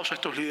un aplauso a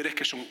estos líderes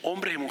que son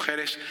hombres y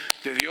mujeres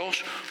de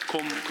Dios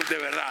de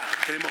verdad.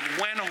 Tenemos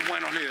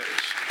buenos líderes.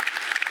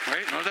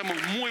 ¿Okay? Nosotros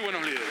tenemos muy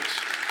buenos líderes.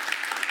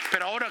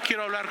 Pero ahora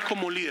quiero hablar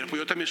como líder, porque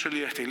yo también soy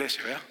líder de esta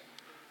iglesia, ¿verdad?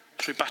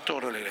 Soy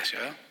pastor de la iglesia,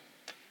 ¿verdad?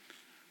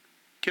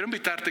 Quiero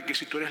invitarte que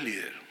si tú eres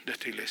líder de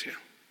esta iglesia,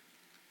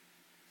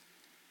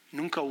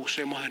 nunca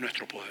abusemos de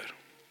nuestro poder.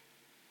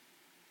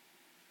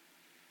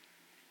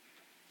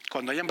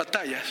 Cuando hayan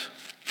batallas,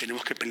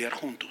 tenemos que pelear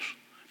juntos,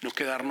 no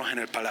quedarnos en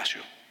el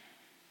palacio.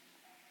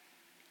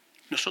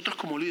 Nosotros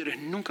como líderes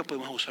nunca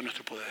podemos abusar de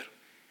nuestro poder.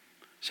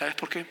 ¿Sabes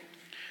por qué?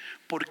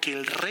 Porque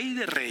el Rey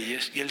de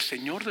Reyes y el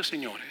Señor de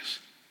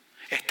Señores,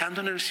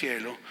 estando en el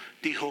cielo,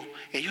 dijo: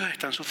 ellos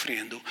están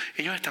sufriendo,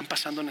 ellos están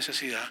pasando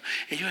necesidad,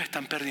 ellos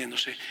están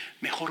perdiéndose,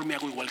 mejor me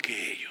hago igual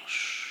que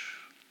ellos.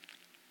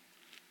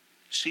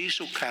 Se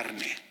hizo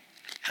carne,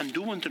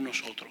 anduvo entre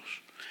nosotros,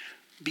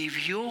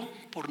 vivió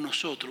por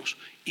nosotros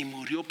y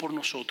murió por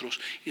nosotros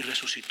y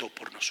resucitó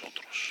por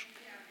nosotros.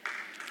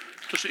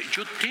 Entonces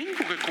yo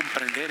tengo que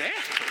comprender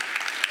esto.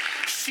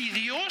 Si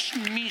Dios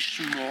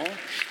mismo,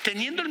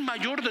 teniendo el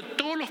mayor de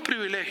todos los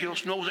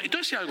privilegios, no usa.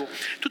 Entonces algo,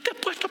 tú te has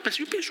puesto a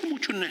pensar, yo pienso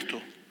mucho en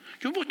esto.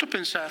 Yo me he puesto a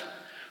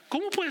pensar,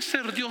 ¿cómo puede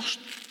ser Dios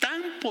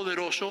tan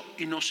poderoso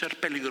y no ser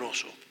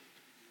peligroso?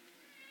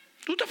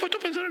 ¿Tú te has puesto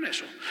a pensar en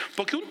eso?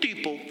 Porque un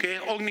tipo que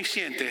es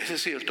omnisciente, es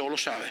decir, todo lo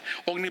sabe,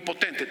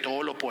 omnipotente,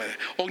 todo lo puede,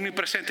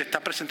 omnipresente, está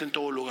presente en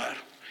todo lugar,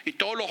 y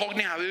todos los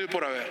ovnis habido y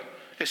por haber,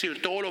 es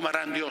decir, todo lo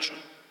grandioso.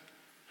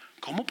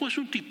 ¿Cómo puede ser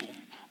un tipo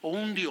o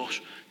un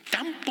Dios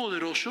tan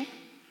poderoso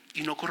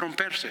y no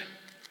corromperse?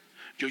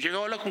 Yo he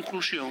llegado a la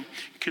conclusión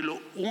que lo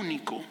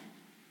único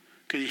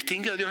que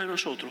distingue a Dios de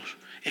nosotros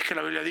es que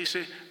la Biblia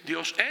dice,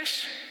 Dios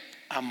es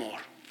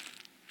amor.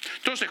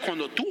 Entonces,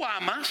 cuando tú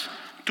amas,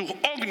 tus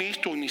ovnis,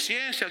 tu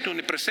omnisciencia, tu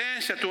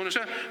omnipresencia,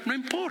 no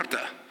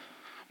importa,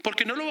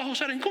 porque no lo vas a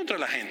usar en contra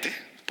de la gente,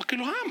 porque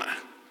los amas.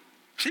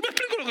 ¿Sí me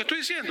explico lo que estoy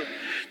diciendo?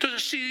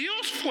 Entonces, si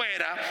Dios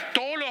fuera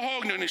todos los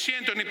ovnis,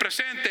 omnisciente,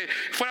 omnipresente,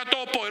 fuera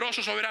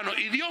todopoderoso, soberano,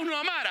 y Dios no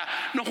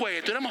amara, no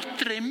juegue, tuviéramos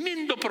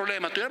tremendo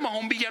problema, tuviéramos a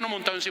un villano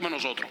montado encima de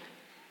nosotros.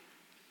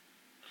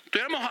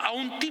 Tuviéramos a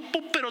un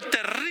tipo pero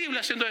terrible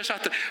haciendo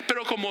desastre.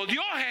 Pero como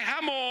Dios es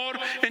amor,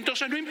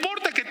 entonces no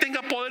importa que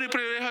tenga poder y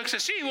privilegio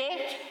excesivo,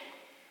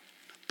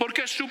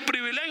 porque su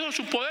privilegio,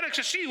 su poder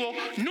excesivo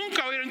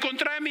nunca va a ir en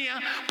contra de mía,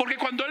 porque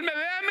cuando Él me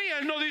ve a mí,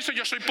 Él no dice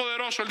yo soy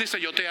poderoso, Él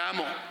dice yo te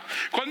amo.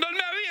 Cuando Él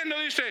me ve, Él no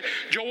dice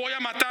yo voy a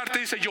matarte,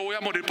 dice yo voy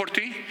a morir por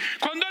ti.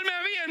 Cuando Él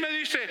me ve, Él me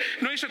dice,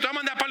 no dice te voy a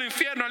mandar para el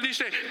infierno, Él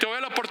dice te voy a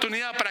dar la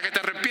oportunidad para que te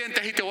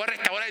arrepientes y te voy a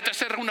restaurar y te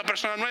hacer una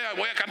persona nueva,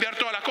 voy a cambiar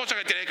todas las cosas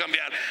que tienes que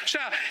cambiar. O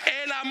sea,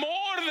 el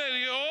amor de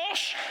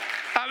Dios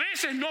a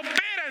veces no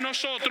opera en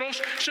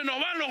nosotros, se nos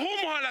van los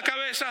humos a la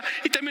cabeza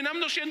y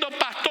terminamos siendo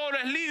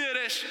pastores,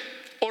 líderes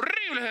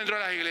horribles dentro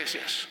de las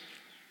iglesias,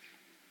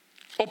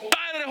 o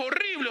padres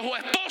horribles, o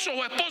esposos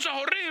o esposas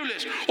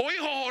horribles, o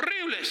hijos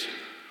horribles,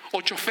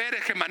 o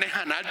choferes que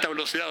manejan a alta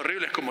velocidad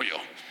horribles como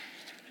yo.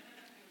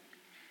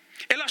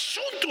 El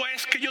asunto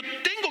es que yo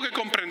tengo que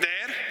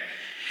comprender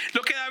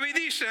lo que David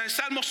dice en el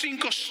Salmo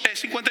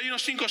 51,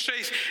 5,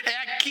 6. He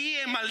aquí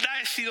en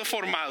maldad he sido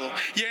formado,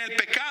 y en el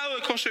pecado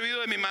he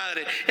concebido de mi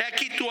madre. He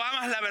aquí tú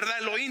amas la verdad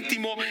en lo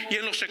íntimo, y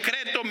en lo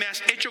secreto me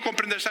has hecho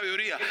comprender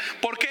sabiduría.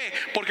 ¿Por qué?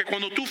 Porque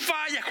cuando tú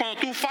fallas,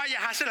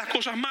 haces las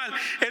cosas mal,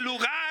 el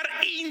lugar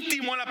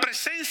íntimo, en la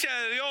presencia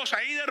de Dios,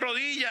 ahí de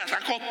rodillas,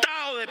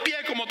 acostado, de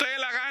pie, como te dé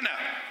la gana,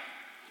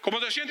 como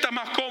te sientas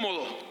más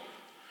cómodo,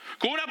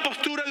 con una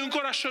postura de un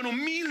corazón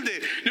humilde,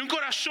 de un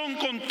corazón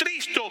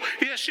contristo,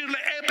 y decirle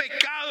he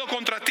pecado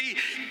contra ti,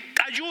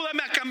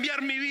 ayúdame a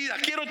cambiar mi vida,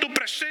 quiero tu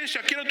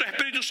presencia, quiero tu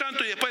Espíritu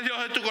Santo. Y después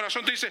Dios en tu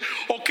corazón te dice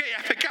ok,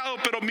 has pecado,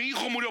 pero mi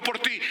hijo murió por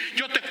ti,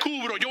 yo te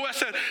cubro, yo voy a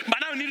hacer,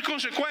 van a venir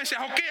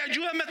consecuencias, ok,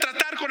 ayúdame a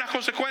tratar con las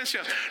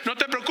consecuencias, no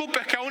te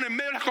preocupes que aún en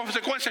medio de las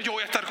consecuencias yo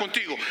voy a estar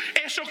contigo.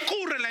 Eso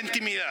ocurre en la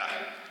intimidad.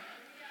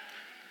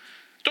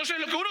 Entonces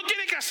lo que uno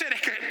tiene que hacer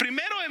es que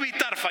primero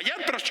evitar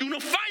fallar, pero si uno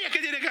falla, ¿qué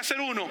tiene que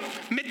hacer uno?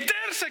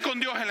 Meterse con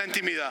Dios en la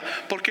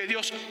intimidad, porque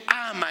Dios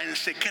ama en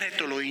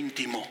secreto lo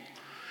íntimo.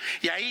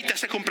 Y ahí te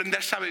hace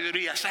comprender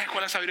sabiduría. ¿Sabes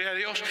cuál es la sabiduría de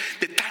Dios?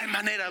 De tal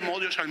manera amó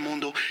Dios al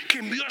mundo que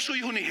envió a su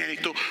Hijo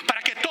unigénito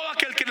para que todo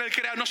aquel que en él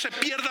crea no se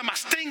pierda,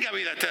 mas tenga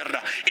vida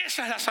eterna.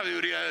 Esa es la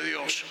sabiduría de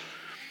Dios.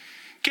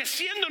 Que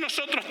siendo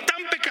nosotros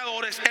tan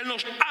pecadores, Él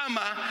nos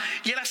ama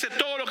y Él hace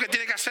todo lo que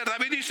tiene que hacer.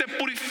 David dice,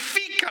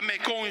 purifícame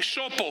con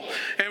hisopo,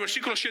 en el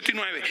versículo 7 y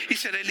 9, y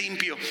seré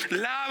limpio.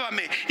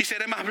 Lávame y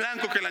seré más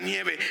blanco que la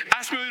nieve.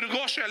 Hazme oír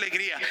gozo y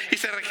alegría, y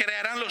se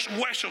recrearán los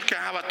huesos que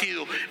has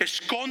abatido.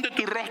 Esconde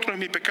tu rostro en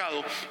mi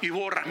pecado y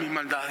borras mis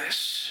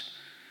maldades.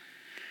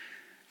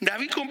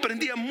 David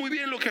comprendía muy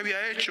bien lo que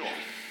había hecho.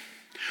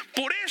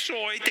 Por eso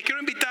hoy te quiero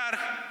invitar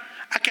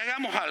a que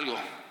hagamos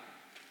algo.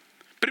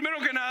 Primero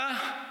que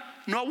nada,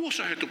 no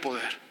abuses de tu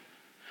poder.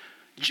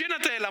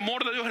 Llénate del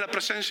amor de Dios, de la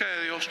presencia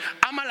de Dios.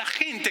 Ama a la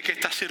gente que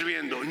estás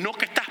sirviendo, no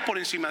que estás por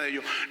encima de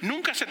ellos.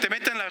 Nunca se te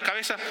meta en la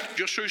cabeza,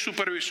 yo soy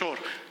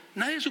supervisor.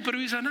 Nadie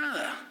supervisa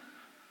nada.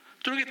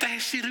 Tú lo que estás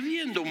es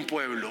sirviendo a un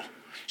pueblo,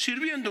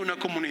 sirviendo a una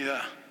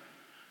comunidad.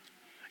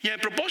 Y en el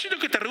propósito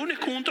que te reúnes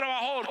con un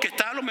trabajador que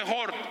está a lo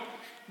mejor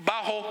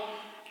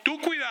bajo tu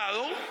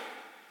cuidado,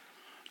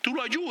 tú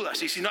lo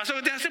ayudas, y si no haces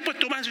lo que tienes que hacer, pues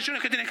tomas las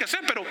decisiones que tienes que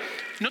hacer, pero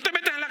no te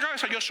metas en la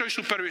cabeza, yo soy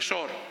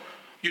supervisor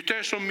y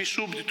ustedes son mis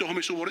súbditos o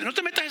mis subordinados. No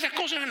te metas esas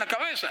cosas en la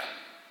cabeza,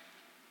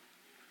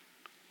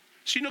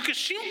 sino que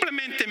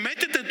simplemente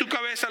métete en tu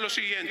cabeza lo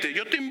siguiente.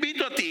 Yo te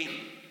invito a ti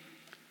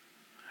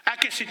a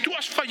que si tú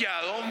has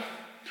fallado,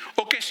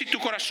 o que si tu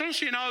corazón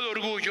se ha llenado de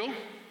orgullo,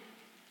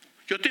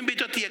 yo te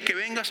invito a ti a que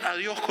vengas a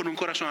Dios con un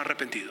corazón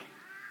arrepentido.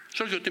 Eso es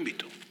lo que yo te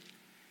invito.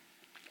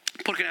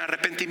 Porque en el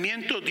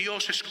arrepentimiento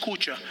Dios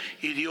escucha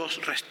y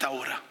Dios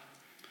restaura.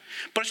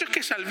 Por eso es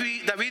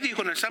que David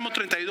dijo en el Salmo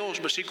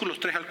 32, versículos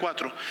 3 al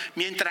 4,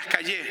 mientras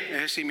callé,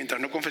 es decir,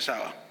 mientras no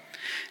confesaba,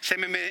 Se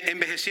me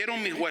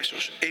envejecieron mis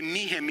huesos en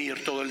mi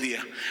gemir todo el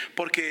día,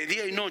 porque de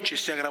día y noche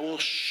se agravó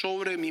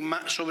sobre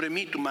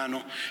mí tu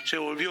mano, se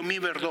volvió mi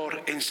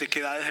verdor en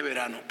sequedades de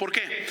verano. ¿Por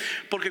qué?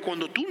 Porque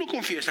cuando tú no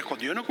confiesas,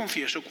 cuando yo no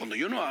confieso, cuando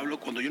yo no hablo,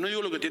 cuando yo no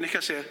digo lo que tienes que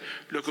hacer,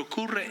 lo que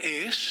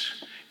ocurre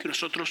es que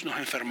nosotros nos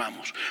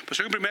enfermamos. Por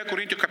eso en 1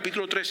 Corintios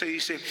capítulo 13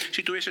 dice: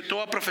 si tuviese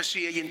toda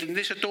profecía y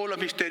entendiese todos los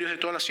misterios de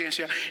toda la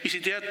ciencia, y si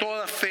tuviera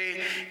toda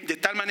fe de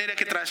tal manera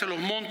que trasladase los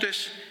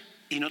montes,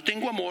 y no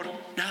tengo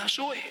amor, nada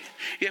soy.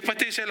 Y después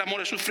te dice: el amor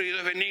es sufrido,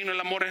 es benigno, el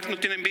amor no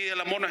tiene envidia, el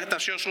amor no es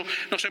ansioso,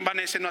 no se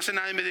envanece, no hace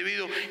nada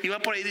indebido. Y va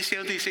por ahí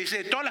diciendo,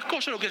 dice, todas las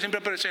cosas lo que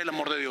siempre aparece es el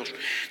amor de Dios.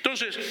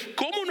 Entonces,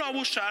 ¿cómo no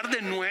abusar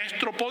de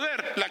nuestro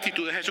poder? La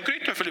actitud de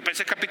Jesucristo. En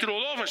Filipenses capítulo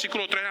 2,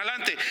 versículo 3 en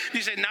adelante,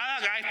 dice: nada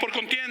hagáis por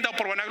contienda o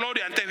por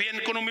vanagloria, antes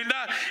bien con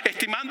humildad,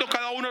 estimando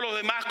cada uno a los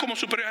demás como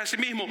superiores a sí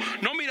mismo,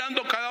 no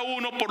mirando cada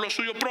uno por lo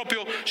suyo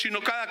propio,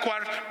 sino cada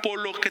cual por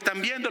lo que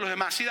también de los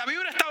demás. Si David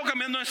hubiera estado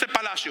caminando en ese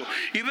palacio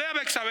y ve a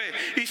Betsabé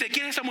y dice: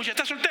 ¿quién es esa muchacha?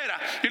 ¿Está soltera?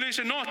 Y le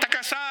dice: no, está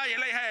casada y es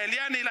la hija de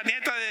Eliana y la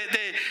nieta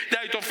de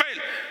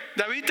Aitofel.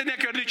 David tenía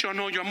que haber dicho: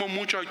 no, yo amo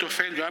mucho a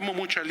Aitofel, yo amo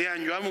mucho a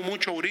Elián, yo amo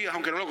mucho a Urías,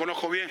 aunque no lo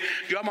conozco bien,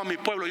 yo amo a mi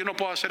pueblo, yo no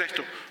puedo hacer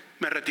esto,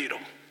 me retiro.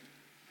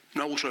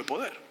 No abuso de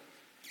poder.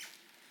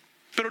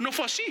 Pero no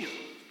fue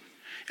así.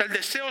 El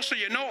deseo se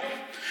llenó.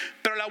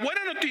 Pero la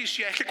buena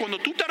noticia es que cuando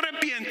tú te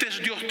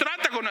arrepientes, Dios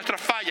trata con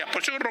nuestras fallas.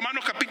 Por eso en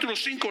Romanos capítulo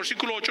 5,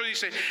 versículo 8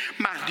 dice: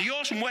 mas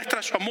Dios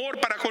muestra su amor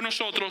para con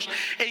nosotros,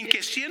 en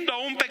que siendo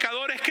aún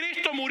pecadores,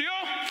 Cristo murió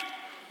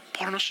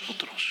por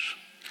nosotros.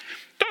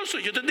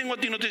 Entonces yo te tengo a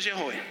ti noticias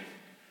hoy.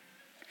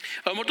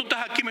 A lo mejor tú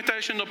estás aquí y me estás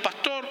diciendo: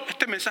 pastor,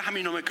 este mensaje a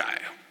mí no me cae.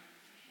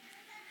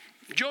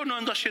 Yo no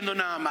ando haciendo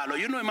nada malo,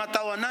 yo no he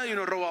matado a nadie y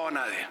no he robado a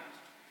nadie.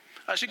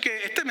 Así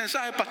que este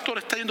mensaje, pastor,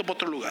 está yendo por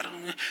otro lugar.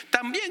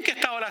 También que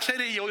estaba la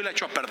serie y hoy la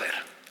echó a perder.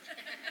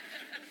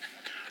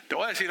 Te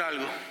voy a decir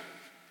algo.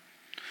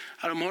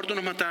 A lo mejor tú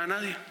no matas a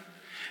nadie,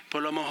 pero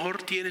a lo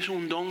mejor tienes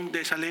un don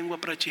de esa lengua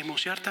para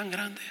chismosear tan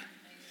grande.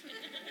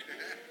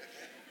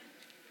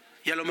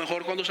 Y a lo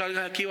mejor cuando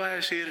salgas aquí vas a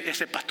decir: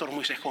 ese pastor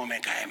Moisés como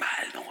me cae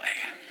mal, no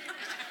juega.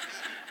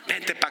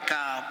 Vente para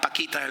acá,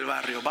 Paquita del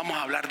barrio, vamos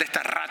a hablar de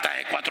esta rata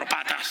de 4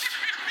 patas.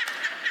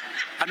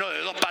 Ah, no, de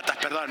 2 patas,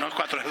 perdón, no es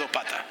 4, es 2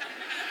 patas.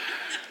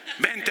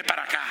 Vente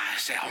para acá,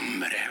 ese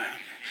hombre,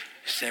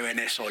 ese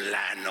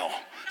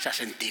venezolano, ese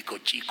acentico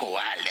chico,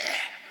 vale.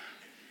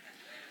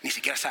 Ni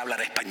siquiera sabe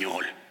hablar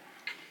español.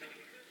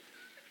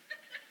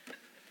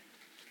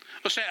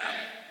 O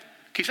sea,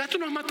 quizás tú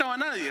no has matado a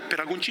nadie,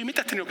 pero algún chisme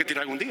te has tenido que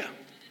tirar algún día.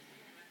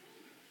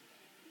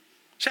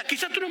 O sea,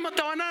 quizás tú no has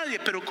matado a nadie,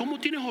 pero ¿cómo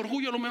tienes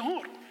orgullo a lo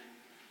mejor?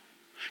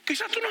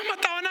 Quizás tú no has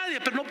matado a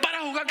nadie, pero no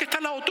paras a jugar que está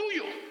al lado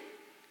tuyo.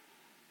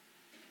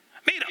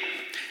 Mira,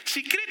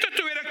 si Cristo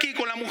estuviera aquí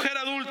con la mujer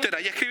adúltera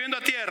y escribiendo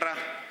a tierra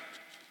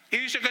y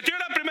dice que tire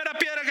la primera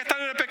piedra que está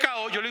en el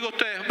pecado, yo le digo a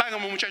ustedes: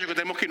 vámonos muchachos que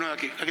tenemos que irnos de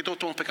aquí, aquí todos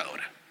somos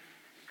pecadores.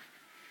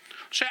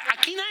 O sea,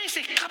 aquí nadie se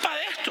escapa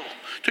de esto.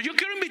 Entonces yo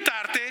quiero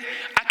invitarte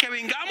a que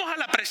vengamos a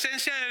la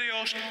presencia de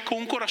Dios con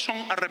un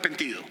corazón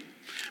arrepentido.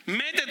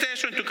 Métete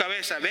eso en tu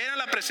cabeza. Ven a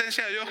la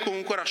presencia de Dios con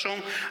un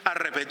corazón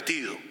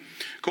arrepentido.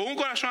 Con un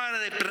corazón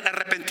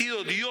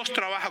arrepentido, Dios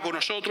trabaja con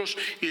nosotros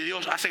y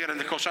Dios hace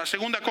grandes cosas. La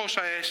segunda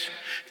cosa es: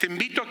 te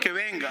invito a que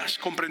vengas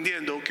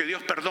comprendiendo que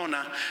Dios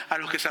perdona a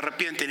los que se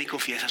arrepienten y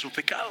confiesan sus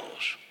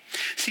pecados.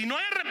 Si no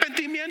hay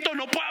arrepentimiento,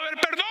 no puede haber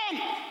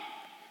perdón.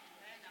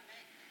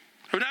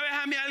 Una vez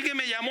a mí alguien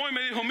me llamó y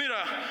me dijo: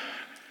 mira,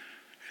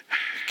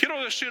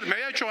 quiero decir, me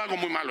había hecho algo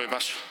muy malo de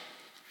paso.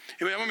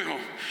 Y me llamó y me dijo: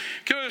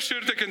 quiero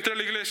decirte que entré a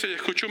la iglesia y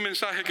escuché un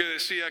mensaje que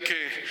decía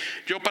que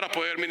yo para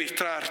poder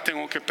ministrar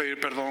tengo que pedir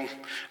perdón.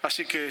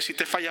 Así que si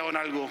te he fallado en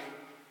algo,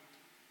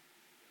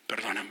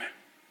 perdóname.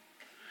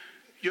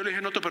 Yo le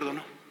dije: no te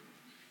perdono.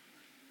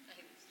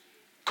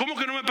 ¿Cómo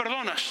que no me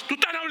perdonas? Tú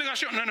estás en la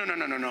obligación.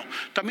 No.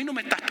 Tú a mí no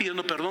me estás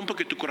pidiendo perdón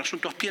porque tu corazón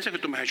tú piensas que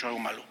tú me has hecho algo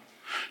malo.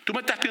 Tú me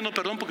estás pidiendo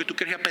perdón porque tú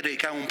querías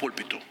predicar en un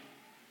púlpito.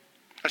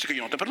 Así que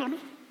yo no te perdono.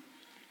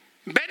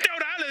 Vete a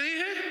orar, le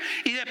dije,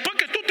 y después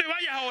que tú te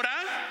vayas a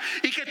orar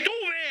y que tú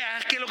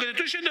veas que lo que te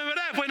estoy diciendo es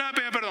verdad, después no me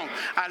pides perdón.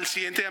 Al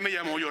siguiente día me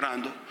llamó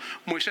llorando: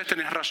 Moisés,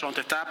 tenías razón,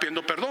 te estaba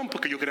pidiendo perdón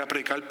porque yo quería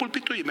predicar el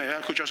púlpito y me había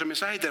escuchado ese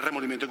mensaje y te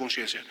remordimiento de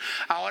conciencia.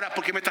 Ahora,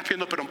 ¿por qué me estás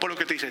pidiendo perdón por lo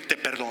que te dice? Te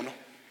perdono.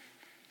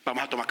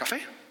 Vamos a tomar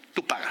café,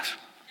 tú pagas.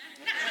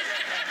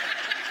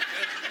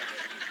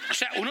 O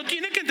sea, uno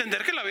tiene que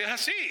entender que la vida es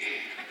así.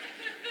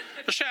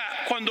 O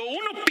sea, cuando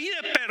uno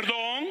pide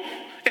perdón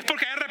es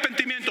porque hay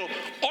arrepentimiento.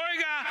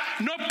 Oiga,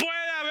 no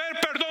puede haber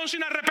perdón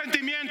sin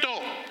arrepentimiento.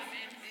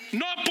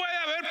 No puede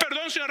haber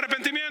perdón sin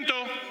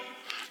arrepentimiento.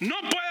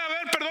 No puede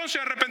haber perdón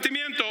sin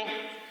arrepentimiento.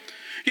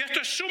 Y esto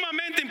es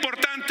sumamente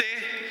importante.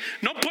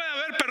 No puede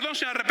haber perdón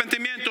sin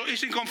arrepentimiento y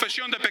sin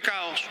confesión de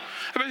pecados.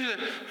 A veces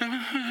dice: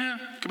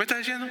 ¿qué me estás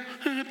diciendo?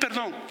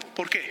 Perdón.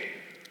 ¿Por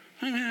qué?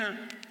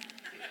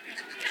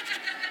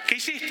 ¿Qué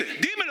hiciste?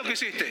 Dime lo que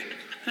hiciste.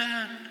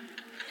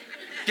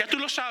 Ya tú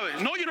lo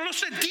sabes. No, yo no lo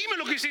sé. Dime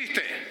lo que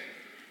hiciste.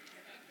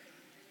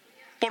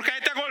 ¿Por qué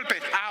te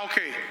golpes? Ah, ok.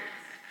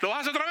 ¿Lo vas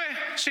a hacer otra vez?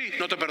 Sí,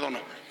 no te perdono.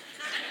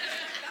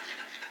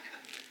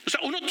 O sea,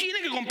 uno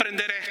tiene que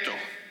comprender esto.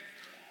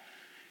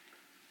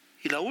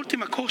 Y la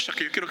última cosa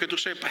que yo quiero que tú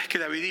sepas es que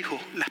David dijo,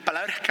 las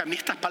palabras que a mí,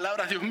 estas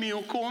palabras, Dios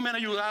mío, cómo me han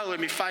ayudado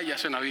en mis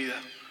fallas en la vida.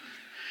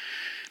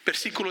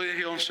 Versículo 10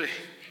 y 11.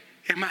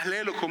 Es más,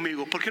 léelo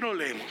conmigo. ¿Por qué no lo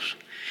leemos?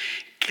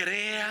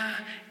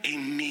 Crea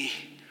en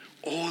mí,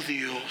 oh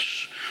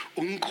Dios,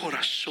 un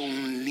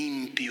corazón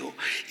limpio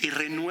y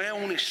renueva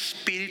un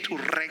espíritu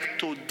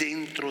recto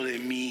dentro de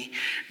mí.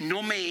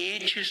 No me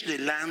eches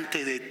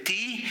delante de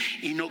ti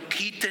y no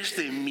quites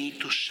de mí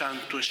tu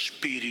Santo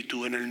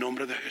Espíritu, en el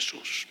nombre de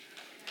Jesús.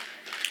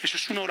 Eso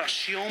es una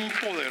oración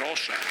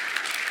poderosa,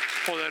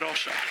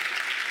 poderosa.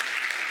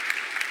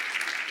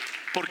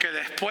 Porque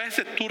después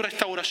de tu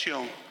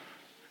restauración,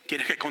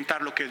 tienes que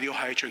contar lo que Dios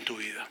ha hecho en tu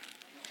vida.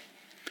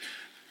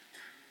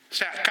 O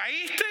sea,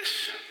 caíste,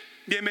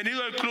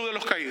 bienvenido al club de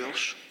los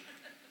caídos.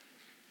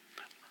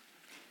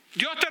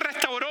 Dios te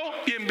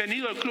restauró,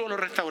 bienvenido al club de los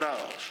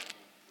restaurados.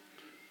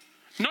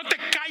 No te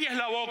calles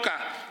la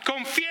boca,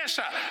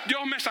 confiesa,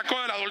 Dios me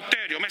sacó del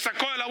adulterio, me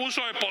sacó del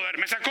abuso de poder,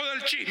 me sacó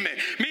del chisme.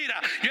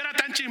 Mira, yo era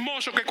tan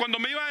chismoso que cuando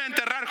me iba a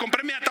enterrar,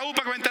 compré mi ataúd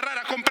para que me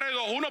enterrara, compré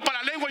dos, uno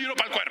para la lengua y uno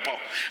para el cuerpo.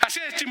 Así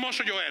de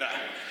chismoso yo era.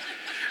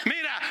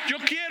 Mira, yo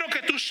quiero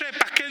que tú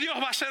sepas que Dios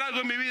va a hacer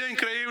algo en mi vida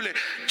increíble.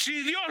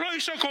 Si Dios lo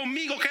hizo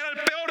conmigo, que era el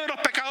peor de los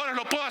pecadores,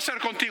 lo puedo hacer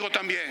contigo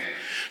también.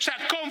 O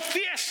sea,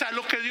 confiesa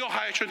lo que Dios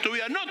ha hecho en tu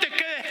vida. No te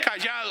quedes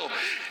callado.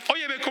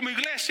 Óyeme, como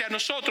iglesia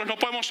nosotros no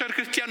podemos ser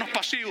cristianos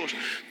pasivos.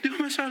 Dios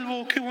me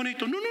salvó, qué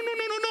bonito. No.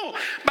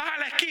 Vas a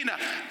la esquina.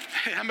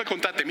 Déjame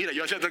contarte, mira,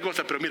 yo hacía otra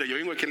cosa, pero mira, yo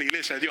vengo aquí a la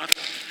iglesia de Dios.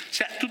 O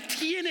sea, tú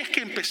tienes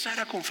que empezar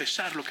a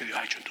confesar lo que Dios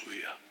ha hecho en tu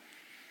vida.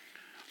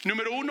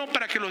 Número 1,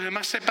 para que los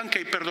demás sepan que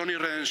hay perdón y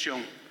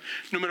redención.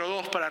 Número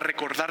 2, para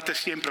recordarte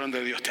siempre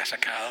donde Dios te ha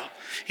sacado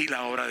y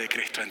la obra de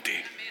Cristo en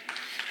ti.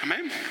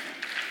 Amén.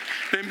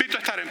 Le invito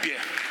a estar en pie.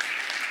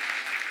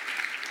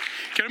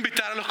 Quiero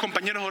invitar a los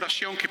compañeros de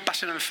oración que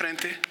pasen al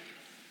frente.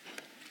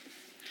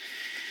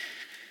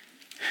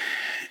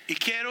 Y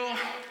quiero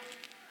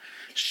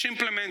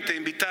simplemente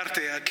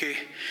invitarte a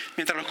que,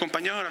 mientras los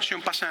compañeros de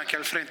oración pasan aquí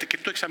al frente, que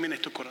tú examines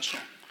tu corazón.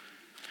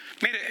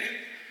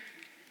 Mire,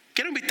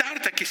 quiero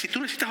invitarte a que si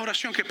tú necesitas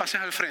oración, que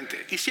pases al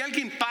frente. Y si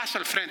alguien pasa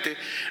al frente,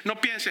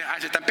 no pienses,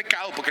 se está en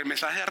pecado porque el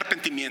mensaje es de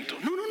arrepentimiento.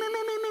 No.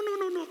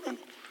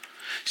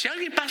 Si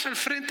alguien pasa al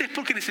frente es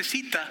porque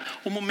necesita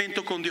un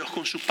momento con Dios,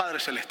 con su Padre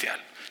Celestial.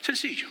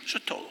 Sencillo, eso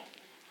es todo.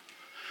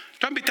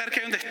 Te voy a invitar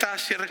que donde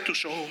estás, cierres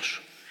tus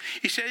ojos.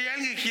 Y si hay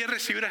alguien que quiere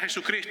recibir a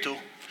Jesucristo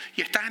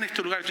y estás en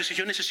este lugar y tú dices,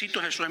 yo necesito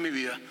a Jesús en mi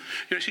vida,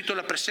 yo necesito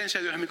la presencia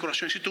de Dios en mi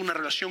corazón, necesito una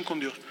relación con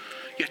Dios,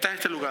 y estás en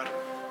este lugar,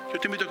 yo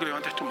te invito a que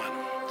levantes tu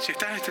mano. Si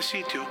estás en este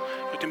sitio,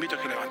 yo te invito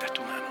a que levantes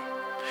tu mano.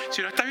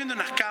 Si lo estás viendo en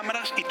las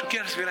cámaras y tú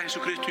quieres recibir a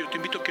Jesucristo, yo te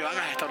invito a que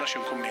hagas esta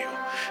oración conmigo.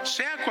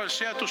 Sea cual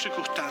sea tu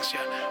circunstancia,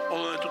 o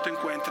donde tú te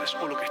encuentres,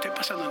 o lo que esté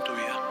pasando en tu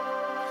vida,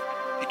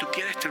 y tú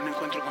quieres tener un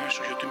encuentro con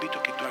Jesús, yo te invito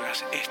a que tú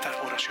hagas esta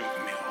oración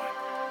conmigo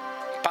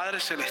hoy.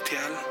 Padre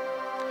Celestial,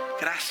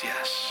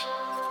 gracias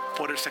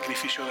por el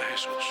sacrificio de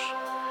Jesús.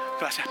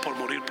 Gracias por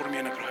morir por mí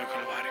en la cruz del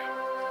Calvario.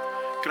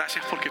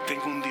 Gracias porque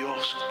tengo un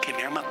Dios que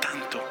me ama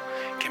tanto,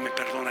 que me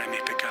perdona de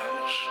mis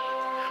pecados.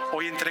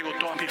 Hoy entrego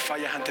todas mis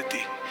fallas ante ti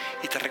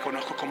y te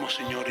reconozco como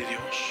Señor y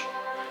Dios.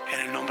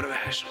 En el nombre de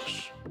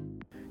Jesús.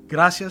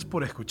 Gracias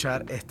por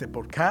escuchar este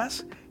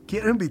podcast.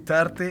 Quiero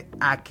invitarte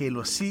a que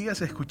lo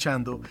sigas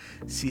escuchando.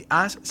 Si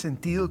has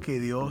sentido que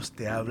Dios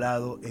te ha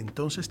hablado,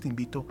 entonces te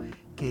invito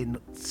que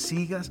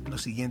sigas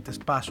los siguientes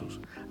pasos.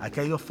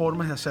 Aquí hay 2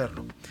 formas de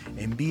hacerlo.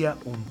 Envía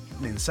un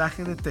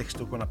mensaje de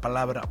texto con la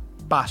palabra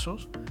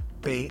PASOS,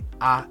 PASOS,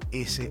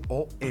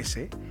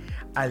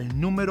 al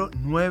número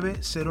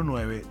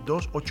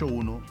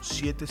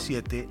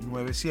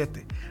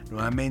 909-281-7797.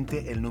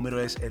 Nuevamente el número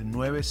es el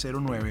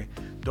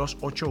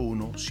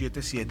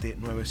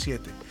 909-281-7797.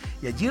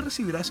 Y allí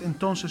recibirás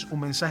entonces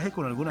un mensaje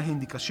con algunas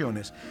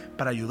indicaciones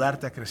para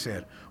ayudarte a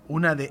crecer.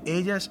 Una de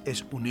ellas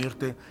es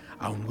unirte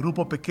a un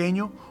grupo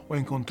pequeño o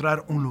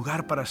encontrar un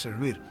lugar para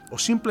servir, o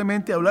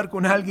simplemente hablar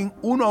con alguien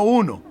uno a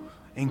uno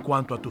en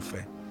cuanto a tu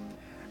fe.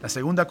 La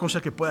segunda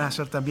cosa que puedes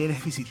hacer también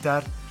es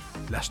visitar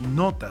las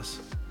notas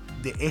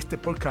de este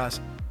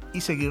podcast y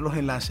seguir los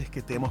enlaces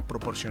que te hemos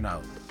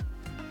proporcionado.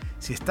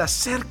 Si estás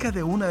cerca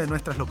de una de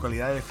nuestras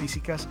localidades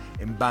físicas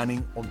en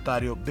Banning,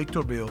 Ontario,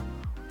 Victorville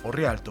o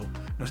Rialto,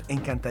 nos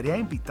encantaría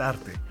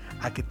invitarte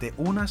a que te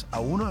unas a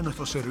uno de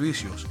nuestros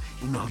servicios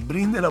y nos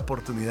brinde la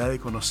oportunidad de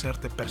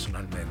conocerte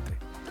personalmente.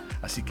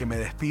 Así que me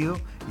despido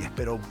y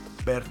espero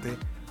verte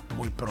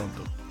muy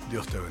pronto.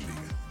 Dios te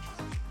bendiga.